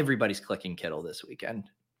 Everybody's clicking Kittle this weekend.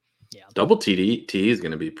 Yeah. Double TD is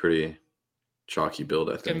going to be pretty chalky build,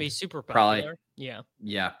 I think. It's going to be super popular. Probably. Yeah.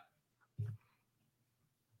 Yeah.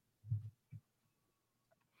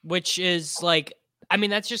 Which is like, I mean,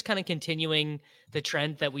 that's just kind of continuing the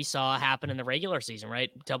trend that we saw happen in the regular season, right?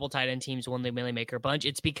 Double tight end teams won the Millie Maker bunch.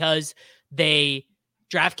 It's because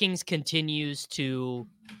DraftKings continues to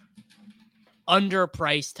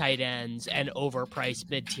underprice tight ends and overprice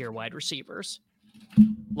mid-tier wide receivers.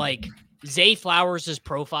 Like Zay Flowers'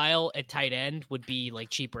 profile at tight end would be like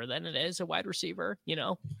cheaper than it is a wide receiver, you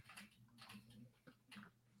know?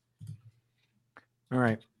 All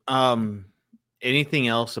right. Anything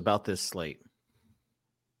else about this slate?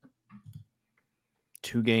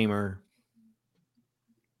 2-gamer.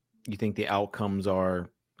 You think the outcomes are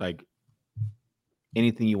like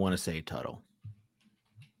anything you want to say, Tuttle?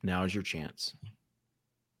 Now is your chance.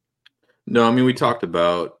 No, I mean, we talked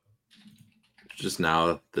about just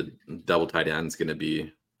now the double tight end is going to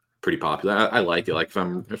be pretty popular. I like it. Like if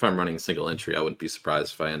I'm running single entry, I wouldn't be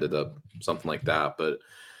surprised if I ended up something like that. But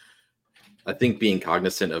I think being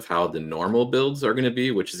cognizant of how the normal builds are going to be,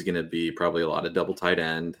 which is going to be probably a lot of double tight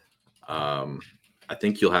end. I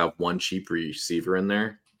think you'll have one cheap receiver in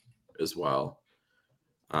there as well.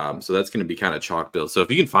 So that's going to be kind of chalk build. So if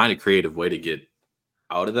you can find a creative way to get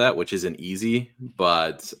out of that, which isn't easy,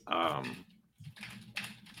 but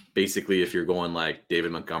basically if you're going like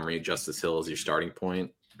David Montgomery, Justice Hill as your starting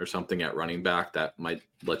point or something at running back, that might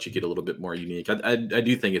let you get a little bit more unique. I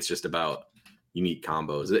do think it's just about unique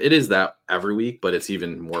combos. It is that every week, but it's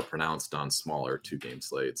even more pronounced on smaller 2-game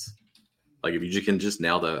slates. Like if you can just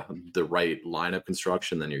nail the right lineup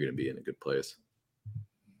construction, then you're going to be in a good place.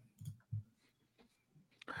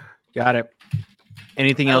 Got it.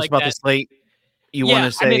 Anything else about the slate you want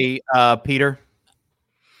to say, Peter?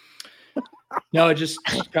 No, just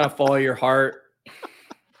kind of follow your heart,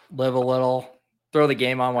 live a little, throw the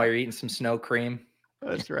game on while you're eating some snow cream.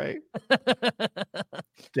 That's right.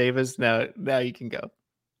 Davis, now you can go.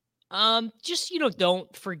 Just,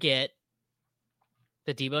 don't forget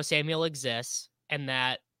that Deebo Samuel exists and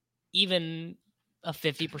that even a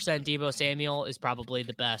 50% Deebo Samuel is probably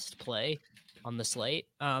the best play on the slate.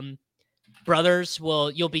 Brothers,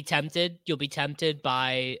 you'll be tempted. You'll be tempted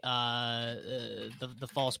by the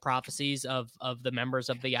false prophecies of the members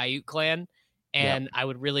of the Ayuk clan. And I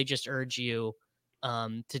would really just urge you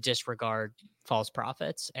to disregard false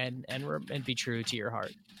prophets and be true to your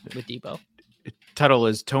heart with Deebo. Tuttle,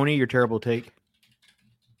 is Tony your terrible take?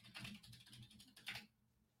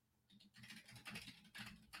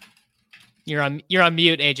 You're on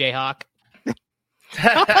mute, AJ Hawk.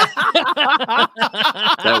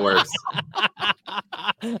 That works.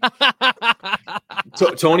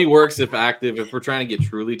 So Tony works if active. If we're trying to get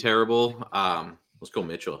truly terrible, let's go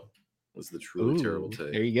Mitchell. Was the truly terrible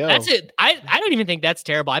take. There you go. That's it. I don't even think that's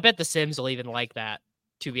terrible. I bet the Sims will even like that,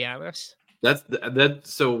 to be honest.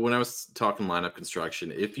 So when I was talking lineup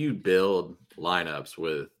construction, if you build lineups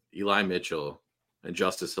with Eli Mitchell and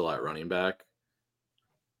Justice Hill at running back,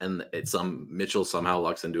 and Mitchell somehow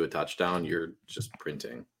lucks into a touchdown, you're just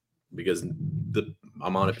printing, because the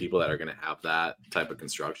amount of people that are going to have that type of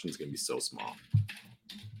construction is going to be so small.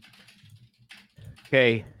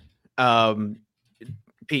 Okay.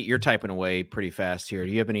 Pete, you're typing away pretty fast here.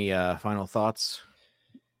 Do you have any final thoughts?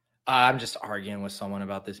 I'm just arguing with someone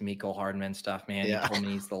about this Mecole Hardman stuff, man. Yeah. He told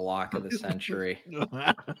me he's the lock of the century.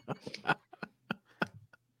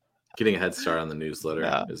 Getting a head start on the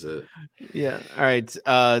newsletter, is it? Yeah. All right.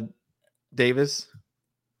 Davis?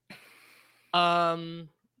 I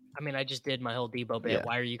mean, I just did my whole Debo bit. Yeah.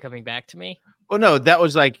 Why are you coming back to me? Well, no, that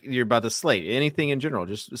was like you're about the slate. Anything in general,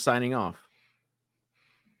 just signing off.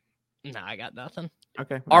 No, I got nothing.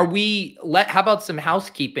 Okay. How about some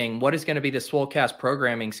housekeeping? What is going to be the Swolecast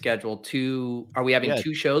programming schedule? Are we having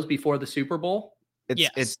 2 shows before the Super Bowl?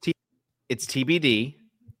 It's TBD.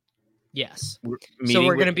 Yes. So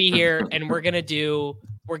we're going to be here and we're going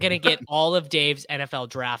to get all of Dave's NFL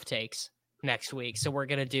draft takes next week. So we're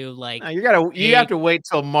going to do like, you have to wait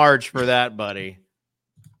till March for that, buddy.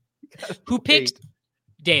 Who picks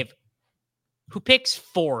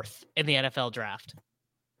 4th in the NFL draft?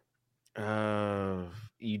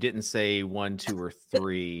 You didn't say 1, 2, or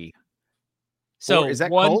 3. So is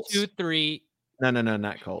that 1, Colts? 2, 3. No,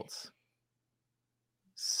 not Colts.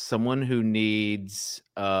 Someone who needs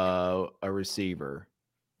a receiver,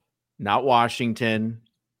 not Washington,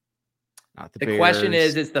 not the Bears. Question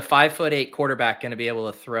is the 5'8" quarterback going to be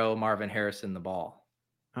able to throw Marvin Harrison the ball?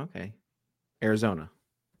 Okay, Arizona.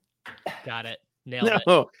 Got it. Nailed it.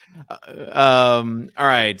 All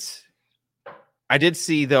right. I did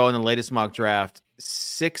see, though, in the latest mock draft,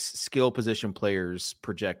 6 skill position players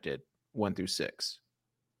projected, 1 through 6.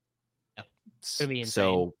 Yeah. It's gonna be insane.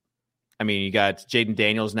 So, I mean, you got Jaden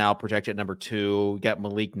Daniels now projected number 2. You got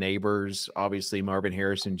Malik Neighbors, obviously Marvin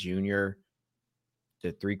Harrison Jr.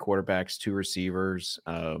 Did 3 quarterbacks, 2 receivers.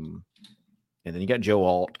 And then you got Joe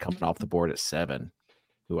Alt coming off the board at 7,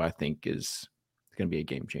 who I think is going to be a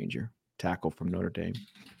game changer. Tackle from Notre Dame.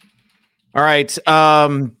 All right.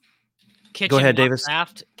 Kitchen go ahead, Davis.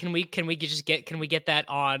 Draft. Can we get that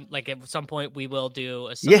on? Like at some point, we will do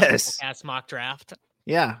a cast mock draft.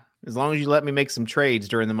 Yeah, as long as you let me make some trades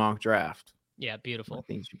during the mock draft. Yeah, beautiful. I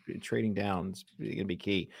think trading down is going to be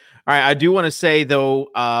key. All right, I do want to say though,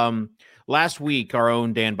 last week our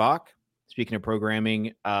own Dan Bach, speaking of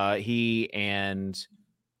programming, he and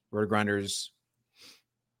RotoGrinders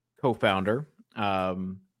co-founder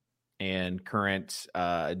and current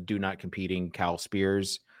do not competing Kyle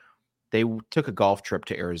Spears. They took a golf trip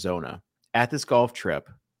to Arizona. At this golf trip,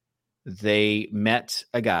 they met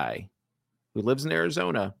a guy who lives in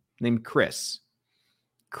Arizona named Chris.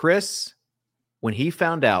 Chris, when he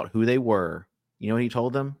found out who they were, you know what he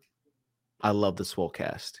told them? I love the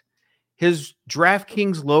Swolecast. His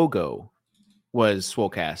DraftKings logo was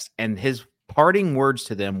Swolecast, and his parting words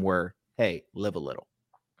to them were, hey, live a little.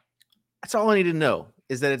 That's all I need to know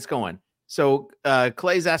is that it's going. So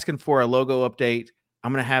Clay's asking for a logo update.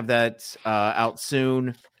 I'm going to have that out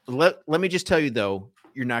soon. Let me just tell you, though,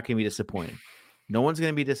 you're not going to be disappointed. No one's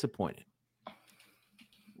going to be disappointed.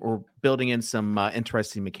 We're building in some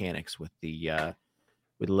interesting mechanics with the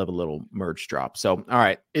Live a Little merch drop. So, all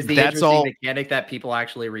right. Is the interesting mechanic that people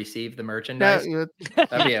actually receive the merchandise?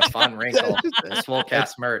 That'd be a fun wrinkle. The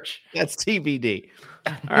Swolecast merch. That's TBD.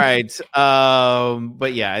 All right.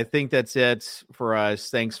 But yeah, I think that's it for us.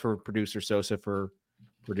 Thanks for producer Sosa for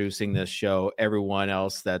producing this show. Everyone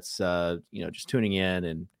else that's just tuning in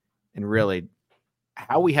and really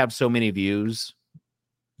how we have so many views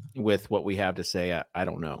with what we have to say. I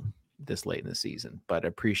don't know this late in the season, but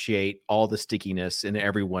appreciate all the stickiness in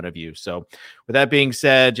every one of you. So with that being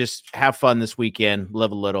said, just have fun this weekend,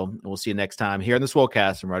 live a little, and we'll see you next time here in the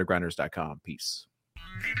Swolecast from RotoGrinders.com. Peace.